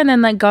there and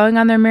then, like, going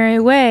on their merry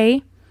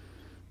way...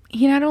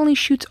 He not only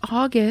shoots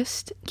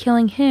August,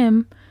 killing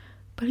him,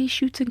 but he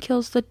shoots and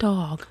kills the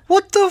dog.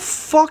 What the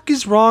fuck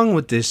is wrong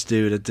with this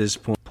dude at this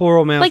point? Poor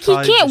old man. Like, he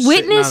can't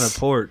witness. On a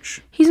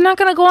porch. He's not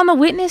gonna go on the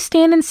witness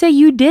stand and say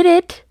you did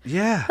it.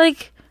 Yeah.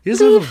 Like, he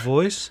doesn't have a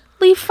voice.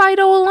 Leave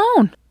Fido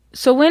alone.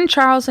 So when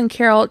Charles and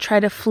Carol try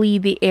to flee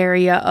the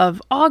area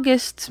of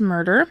August's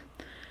murder,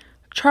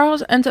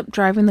 Charles ends up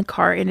driving the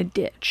car in a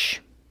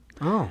ditch.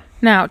 Oh.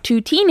 Now,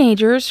 2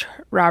 teenagers,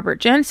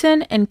 Robert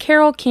Jensen and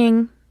Carol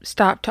King,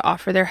 stopped to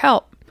offer their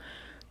help.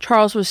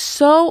 Charles was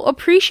so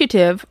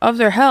appreciative of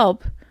their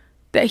help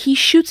that he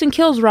shoots and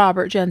kills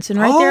Robert Jensen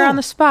right there on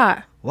the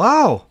spot.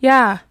 Wow.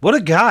 Yeah. What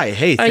a guy.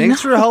 Hey,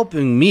 thanks for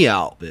helping me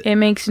out. It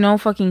makes no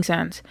fucking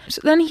sense.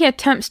 So then he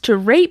attempts to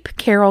rape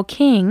Carole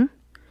King,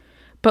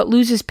 but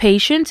loses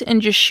patience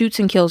and just shoots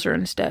and kills her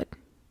instead.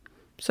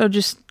 So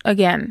just,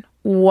 again,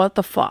 what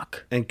the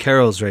fuck? And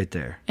Carol's right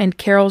there.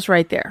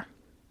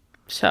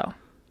 So.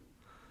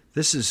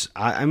 This is,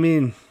 I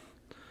mean,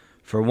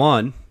 for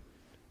one,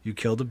 you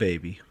killed a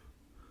baby.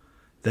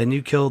 Then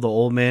you kill the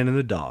old man and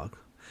the dog.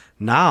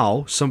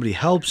 Now somebody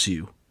helps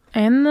you.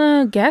 And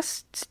the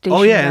gas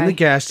station guy. and the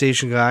gas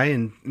station guy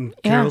and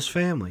Carol's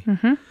family.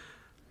 Mm-hmm.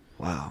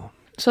 Wow.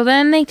 So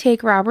then they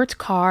take Robert's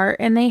car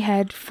and they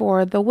head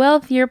for the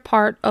wealthier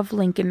part of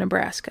Lincoln,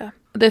 Nebraska.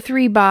 The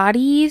 3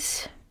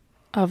 bodies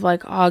of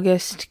like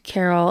August,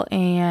 Carol,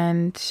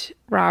 and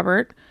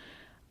Robert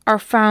are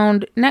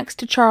found next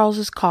to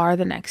Charles's car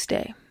the next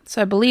day.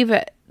 So I believe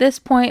at this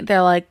point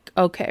they're like,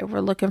 okay,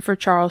 we're looking for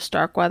Charles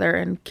Starkweather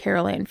and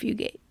Carol Ann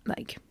Fugate,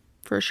 like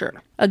for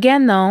sure.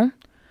 Again, though,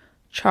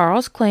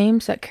 Charles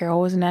claims that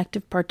Carol was an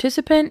active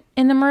participant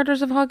in the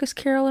murders of August,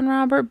 Carol, and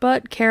Robert,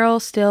 but Carol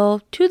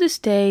still, to this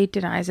day,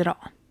 denies it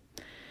all.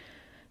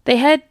 They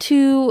head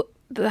to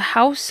the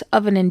house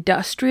of an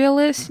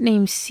industrialist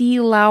named C.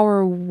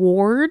 Lauer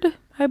Ward,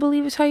 I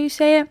believe is how you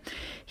say it.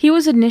 He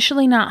was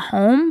initially not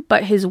home,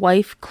 but his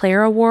wife,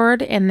 Clara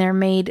Ward, and their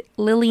maid,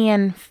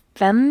 Lillian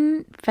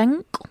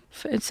Fencl.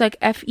 It's like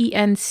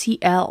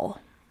Fencl.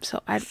 So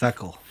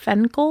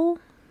Fencl?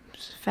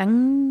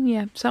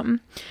 Yeah, something.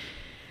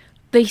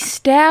 They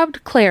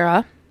stabbed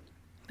Clara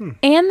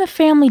and the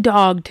family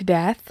dog to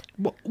death.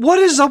 What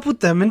is up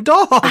with them and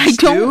dogs, I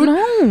don't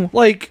know.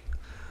 Like,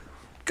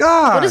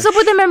 God. What is up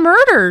with them and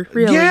murder,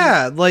 really?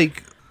 Yeah,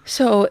 like.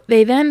 So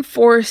they then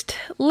forced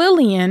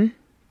Lillian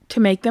to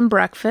make them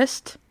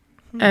breakfast,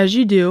 as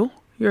you do.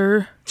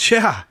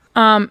 Yeah.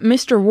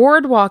 Mr.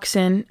 Ward walks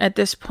in at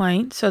this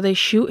point, so they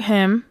shoot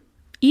him,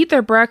 eat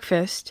their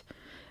breakfast,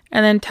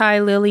 and then tie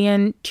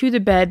Lillian to the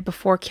bed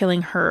before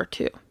killing her,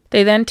 too.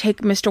 They then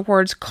take Mr.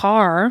 Ward's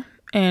car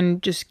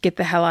and just get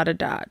the hell out of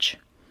Dodge.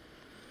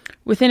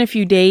 Within a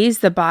few days,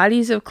 the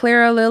bodies of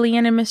Clara,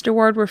 Lillian, and Mr.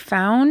 Ward were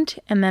found,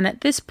 and then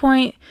at this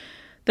point,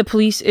 the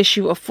police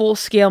issue a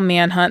full-scale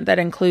manhunt that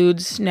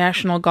includes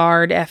National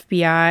Guard,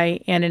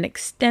 FBI, and an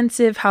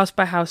extensive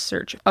house-by-house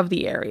search of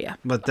the area.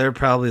 But they're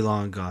probably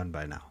long gone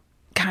by now.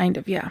 Kind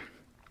of, yeah.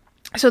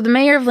 So the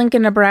mayor of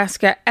Lincoln,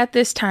 Nebraska, at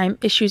this time,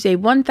 issues a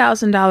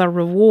 $1,000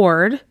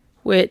 reward,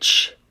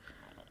 which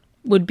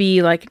would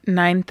be like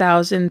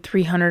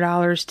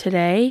 $9,300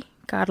 today.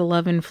 Gotta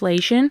love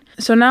inflation.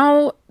 So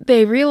now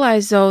they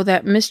realize, though,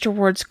 that Mr.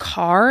 Ward's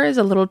car is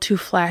a little too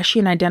flashy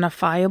and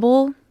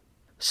identifiable.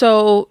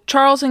 So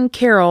Charles and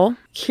Carol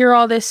hear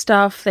all this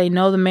stuff. They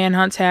know the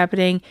manhunt's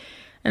happening.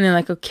 And they're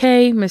like,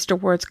 okay, Mr.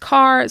 Ward's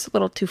car is a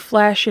little too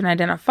flashy and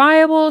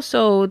identifiable,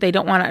 so they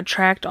don't want to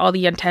attract all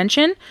the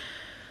attention.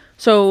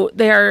 So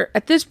they are,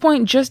 at this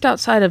point, just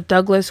outside of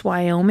Douglas,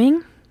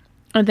 Wyoming.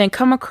 And they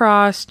come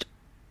across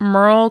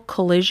Merle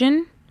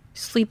Collision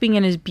sleeping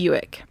in his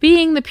Buick.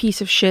 Being the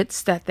piece of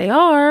shits that they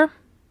are,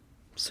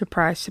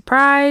 surprise,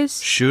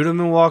 surprise. Shoot him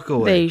and walk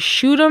away. They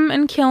shoot him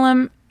and kill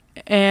him,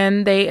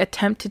 and they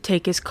attempt to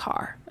take his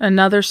car.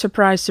 Another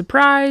surprise,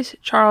 surprise.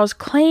 Charles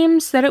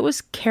claims that it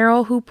was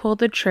Carol who pulled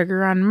the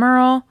trigger on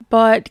Merle,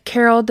 but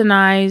Carol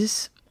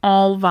denies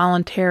all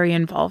voluntary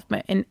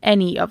involvement in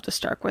any of the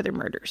Starkweather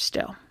murders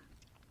still.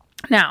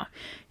 Now,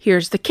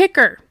 here's the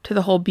kicker to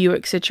the whole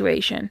Buick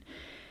situation.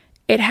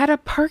 It had a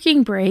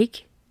parking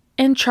brake,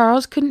 and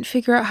Charles couldn't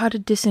figure out how to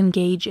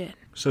disengage it.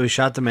 So he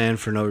shot the man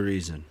for no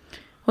reason.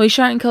 Well, he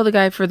shot and killed the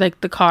guy for, the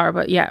car,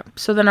 but yeah.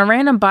 So then a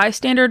random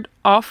bystander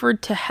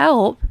offered to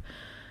help,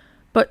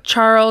 but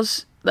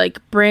Charles,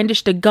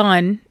 brandished a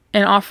gun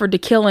and offered to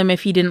kill him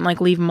if he didn't,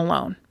 leave him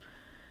alone.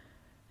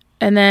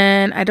 And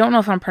then, I don't know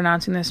if I'm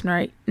pronouncing this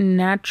right,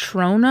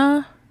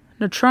 Natrona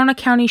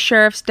County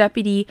Sheriff's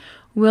Deputy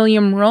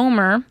William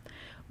Romer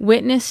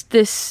witnessed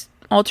this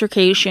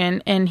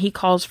altercation, and he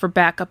calls for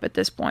backup at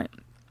this point.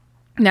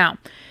 Now,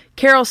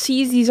 Carol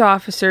sees these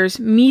officers,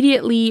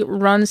 immediately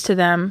runs to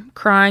them,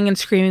 crying and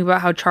screaming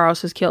about how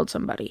Charles has killed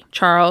somebody.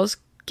 Charles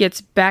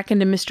gets back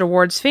into Mr.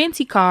 Ward's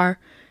fancy car,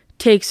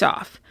 takes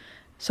off.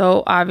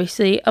 So,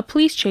 obviously, a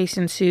police chase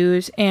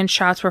ensues, and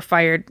shots were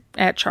fired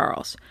at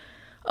Charles.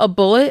 A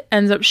bullet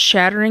ends up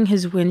shattering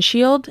his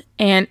windshield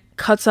and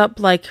cuts up,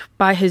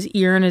 by his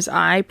ear and his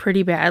eye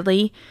pretty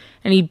badly,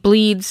 and he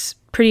bleeds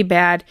pretty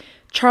bad.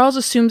 Charles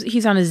assumes that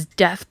he's on his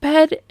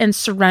deathbed and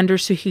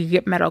surrenders so he could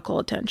get medical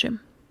attention.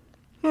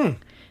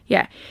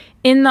 Yeah.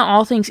 In the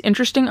All Things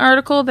Interesting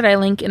article that I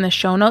link in the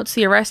show notes,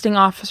 the arresting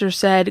officer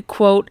said,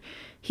 quote,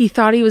 he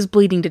thought he was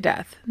bleeding to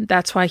death.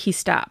 That's why he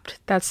stopped.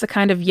 That's the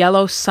kind of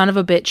yellow son of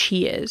a bitch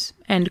he is.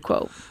 End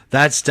quote.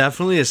 That's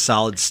definitely a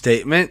solid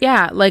statement.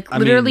 Yeah,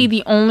 literally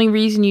the only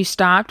reason you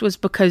stopped was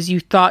because you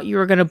thought you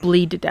were going to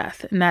bleed to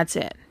death, and that's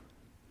it.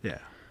 Yeah.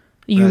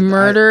 You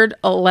murdered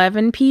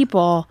 11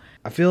 people.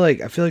 I feel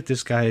like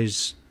this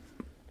guy's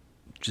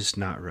just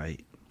not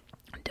right.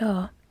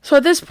 Duh. So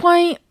at this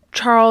point,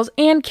 Charles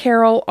and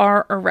Carol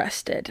are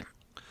arrested.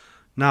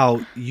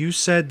 Now, you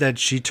said that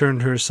she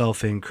turned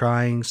herself in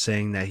crying,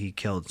 saying that he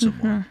killed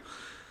someone.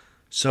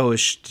 So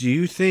do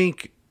you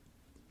think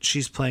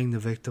she's playing the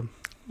victim?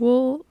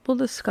 We'll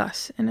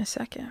discuss in a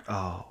second.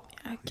 Oh.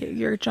 Okay,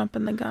 you're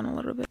jumping the gun a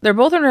little bit. They're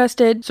both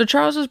arrested. So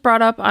Charles was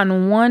brought up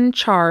on one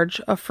charge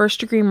of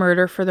first-degree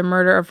murder for the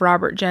murder of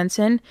Robert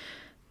Jensen,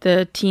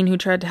 the teen who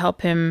tried to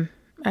help him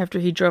after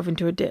he drove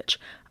into a ditch.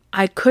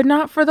 I could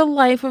not for the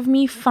life of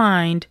me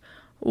find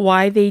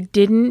why they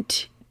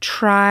didn't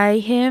try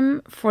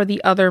him for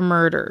the other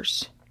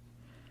murders.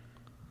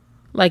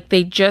 Like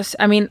I guess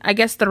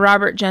the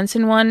Robert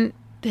Jensen one,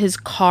 his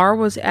car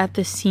was at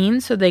the scene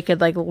so they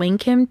could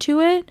link him to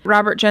it.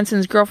 Robert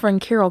Jensen's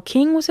girlfriend Carole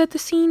King was at the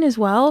scene as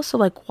well,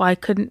 so why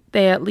couldn't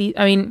they at least,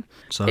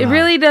 it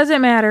really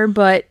doesn't matter,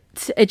 but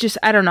it just,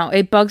 I don't know,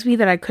 it bugs me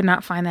that I could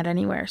not find that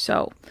anywhere.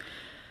 So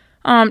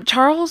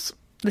Charles,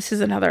 this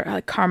is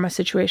another karma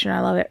situation,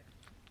 I love it.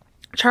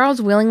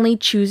 Charles willingly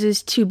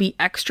chooses to be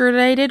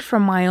extradited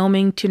from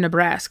Wyoming to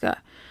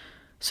Nebraska.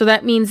 So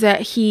that means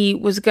that he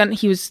was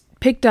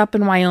picked up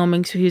in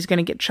Wyoming, so he was going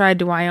to get tried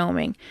to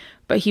Wyoming.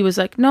 But he was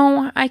like,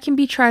 no, I can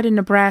be tried in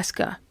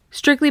Nebraska.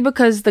 Strictly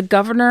because the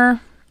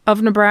governor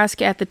of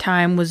Nebraska at the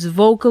time was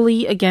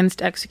vocally against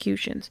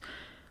executions.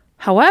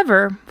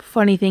 However,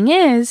 funny thing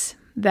is,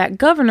 that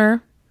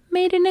governor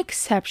made an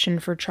exception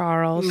for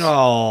Charles.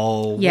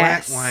 No.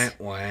 Yes.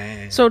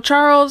 Wah. So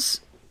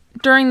Charles,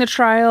 during the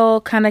trial,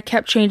 kind of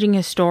kept changing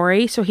his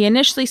story. So he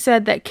initially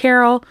said that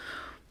Carol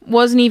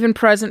wasn't even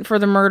present for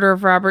the murder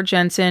of Robert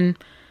Jensen.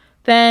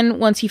 Then,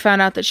 once he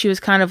found out that she was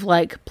kind of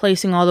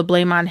placing all the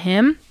blame on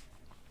him,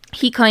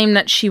 he claimed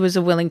that she was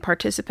a willing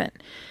participant.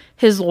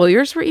 His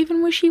lawyers were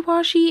even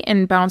wishy-washy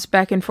and bounced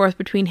back and forth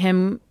between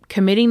him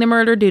committing the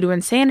murder due to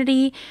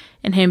insanity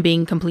and him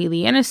being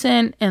completely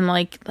innocent and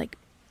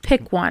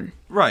pick one.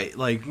 Right,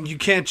 you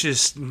can't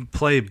just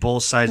play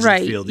both sides of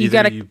the field. You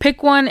gotta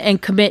pick one and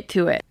commit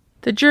to it.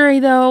 The jury,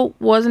 though,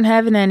 wasn't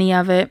having any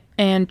of it,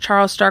 and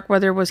Charles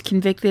Starkweather was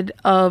convicted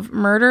of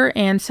murder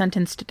and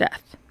sentenced to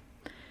death.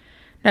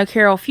 Now,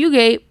 Carol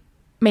Fugate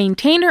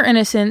maintained her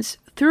innocence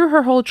through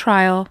her whole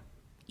trial.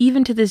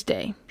 Even to this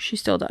day, she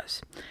still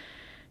does.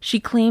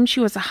 She claimed she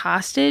was a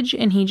hostage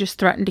and he just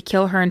threatened to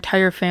kill her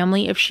entire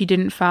family if she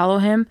didn't follow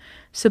him,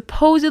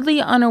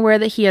 supposedly unaware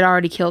that he had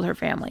already killed her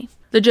family.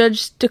 The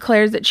judge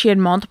declared that she had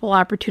multiple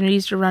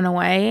opportunities to run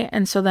away,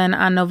 and so then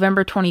on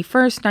November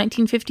 21st,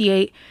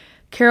 1958,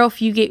 Carol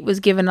Fugate was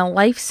given a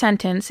life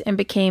sentence and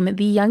became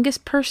the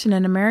youngest person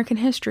in American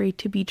history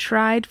to be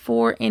tried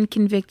for and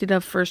convicted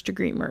of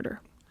first-degree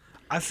murder.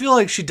 I feel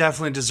like she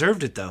definitely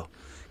deserved it, though,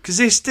 because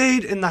they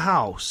stayed in the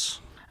house.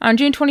 On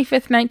June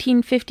 25th,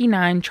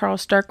 1959,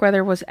 Charles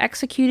Starkweather was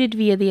executed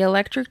via the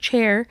electric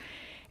chair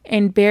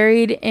and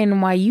buried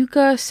in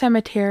Wyuka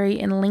Cemetery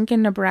in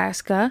Lincoln,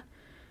 Nebraska,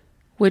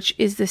 which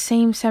is the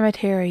same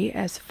cemetery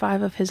as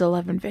 5 of his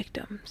 11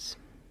 victims.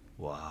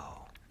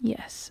 Wow.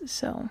 Yes,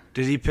 so.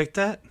 Did he pick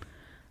that?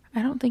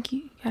 I don't think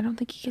you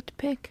get to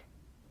pick.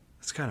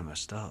 That's kind of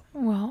messed up.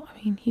 Well,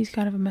 he's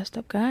kind of a messed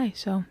up guy,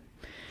 so.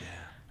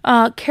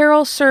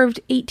 Carol served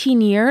 18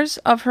 years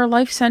of her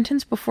life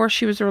sentence before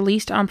she was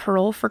released on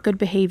parole for good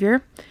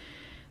behavior.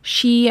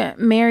 She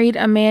married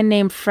a man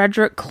named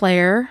Frederick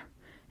Clare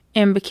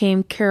and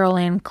became Carol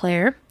Ann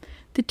Clare.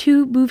 The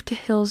two moved to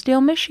Hillsdale,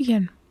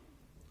 Michigan.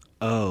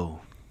 Oh.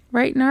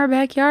 Right in our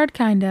backyard,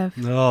 kind of.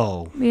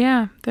 No.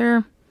 Yeah,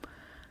 they're...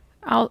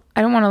 I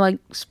don't want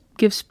to,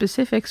 give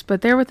specifics,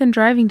 but they're within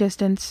driving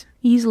distance,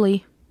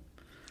 easily.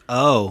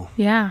 Oh.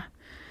 Yeah.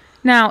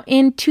 Now,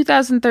 in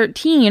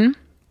 2013...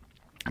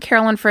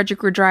 Carol and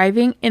Frederick were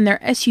driving, and their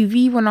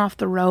SUV went off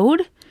the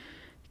road.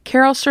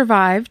 Carol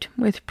survived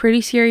with pretty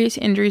serious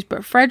injuries,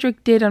 but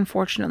Frederick did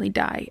unfortunately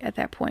die at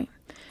that point.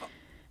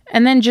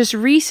 And then just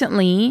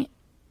recently,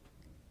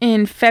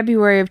 in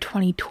February of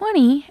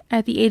 2020,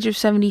 at the age of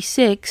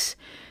 76,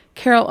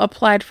 Carol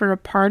applied for a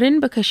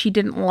pardon because she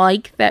didn't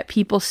like that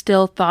people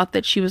still thought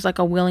that she was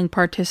a willing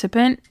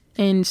participant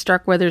in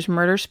Starkweather's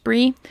murder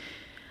spree.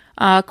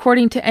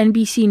 According to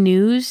NBC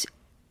News,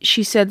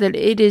 she said that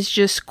it is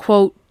just,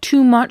 quote,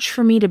 too much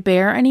for me to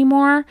bear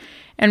anymore,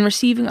 and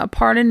receiving a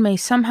pardon may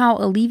somehow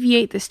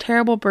alleviate this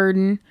terrible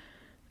burden,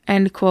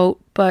 end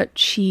quote, but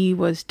she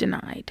was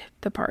denied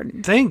the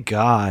pardon. Thank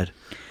God.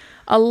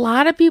 A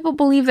lot of people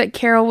believe that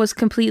Carol was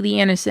completely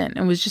innocent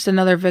and was just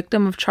another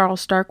victim of Charles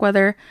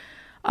Starkweather.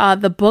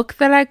 The book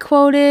that I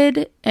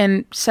quoted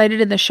and cited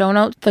in the show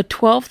notes, The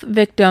 12th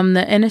Victim,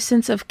 The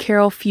Innocence of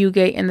Carol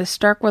Fugate and the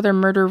Starkweather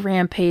Murder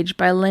Rampage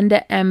by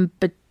Linda M.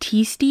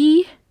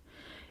 Battisti,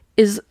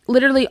 is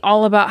literally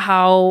all about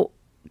how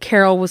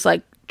Carol was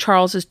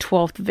Charles's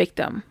 12th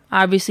victim.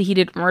 Obviously, he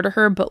didn't murder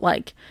her, but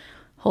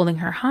holding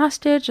her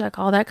hostage,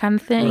 all that kind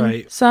of thing.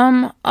 Right.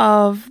 Some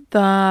of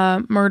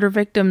the murder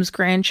victims'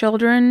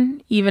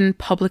 grandchildren even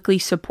publicly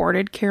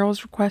supported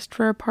Carol's request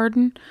for a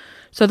pardon.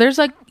 So there's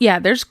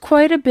there's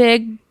quite a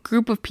big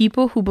group of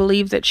people who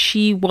believe that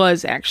she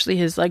was actually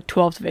his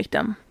 12th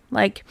victim.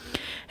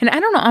 And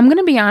I don't know, I'm going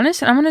to be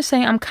honest, and I'm going to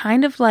say I'm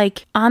kind of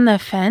on the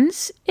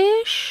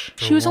fence-ish.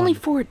 She was only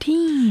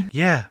 14.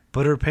 Yeah,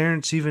 But her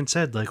parents even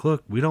said, like,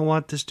 look, we don't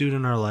want this dude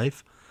in our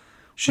life.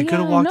 She could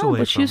have walked away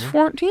but from she's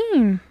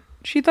 14.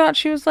 She thought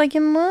she was, like,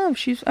 in love.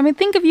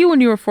 Think of you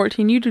when you were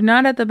 14. You do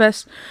not have the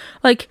best,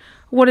 like,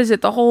 what is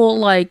it? The whole,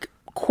 like,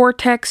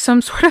 cortex,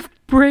 some sort of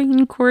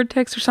brain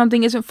cortex or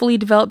something isn't fully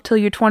developed till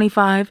you're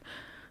 25.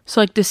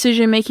 So, like,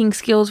 decision-making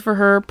skills for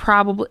her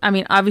probably...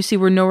 obviously,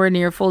 we're nowhere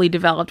near fully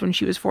developed when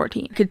she was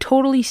 14. I could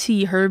totally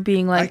see her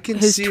being, like,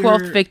 his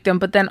 12th victim.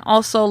 But then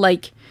also,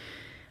 like,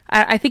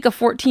 I think a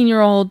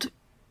 14-year-old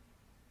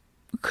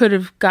could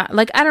have got...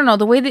 Like, I don't know.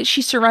 The way that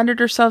she surrendered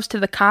herself to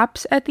the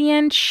cops at the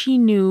end, she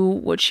knew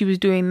what she was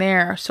doing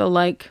there. So,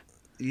 like...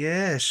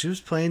 Yeah, she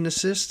was playing the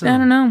system. I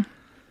don't know.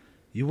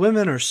 You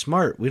women are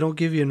smart. We don't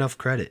give you enough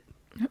credit.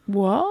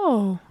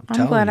 Whoa.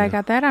 I'm glad I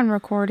got that on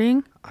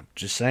recording. I'm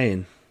just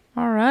saying.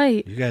 All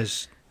right. You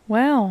guys...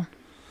 Well,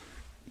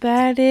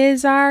 that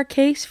is our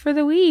case for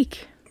the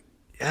week.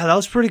 Yeah, that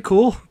was pretty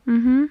cool.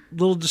 Mm-hmm. A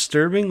little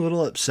disturbing, a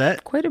little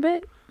upset. Quite a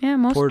bit. Yeah,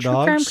 most poor true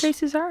dogs. crime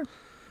cases are.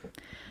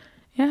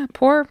 Yeah,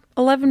 poor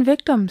 11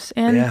 victims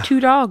and 2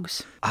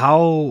 dogs.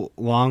 How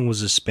long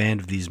was the span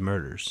of these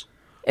murders?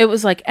 It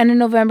was like end of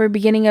November,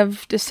 beginning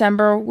of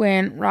December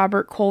when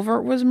Robert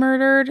Colvert was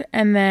murdered.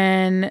 And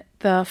then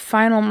the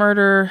final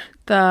murder,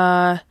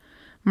 the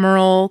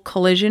Merle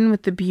collision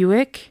with the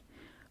Buick,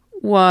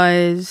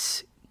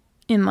 was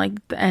in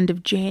like the end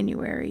of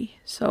January.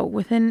 So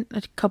within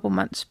a couple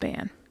months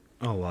span.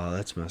 Oh, wow.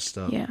 That's messed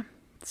up. Yeah.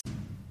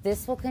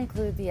 This will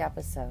conclude the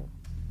episode.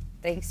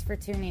 Thanks for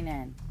tuning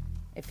in.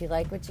 If you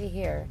like what you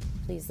hear,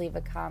 please leave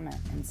a comment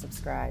and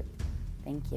subscribe. Thank you.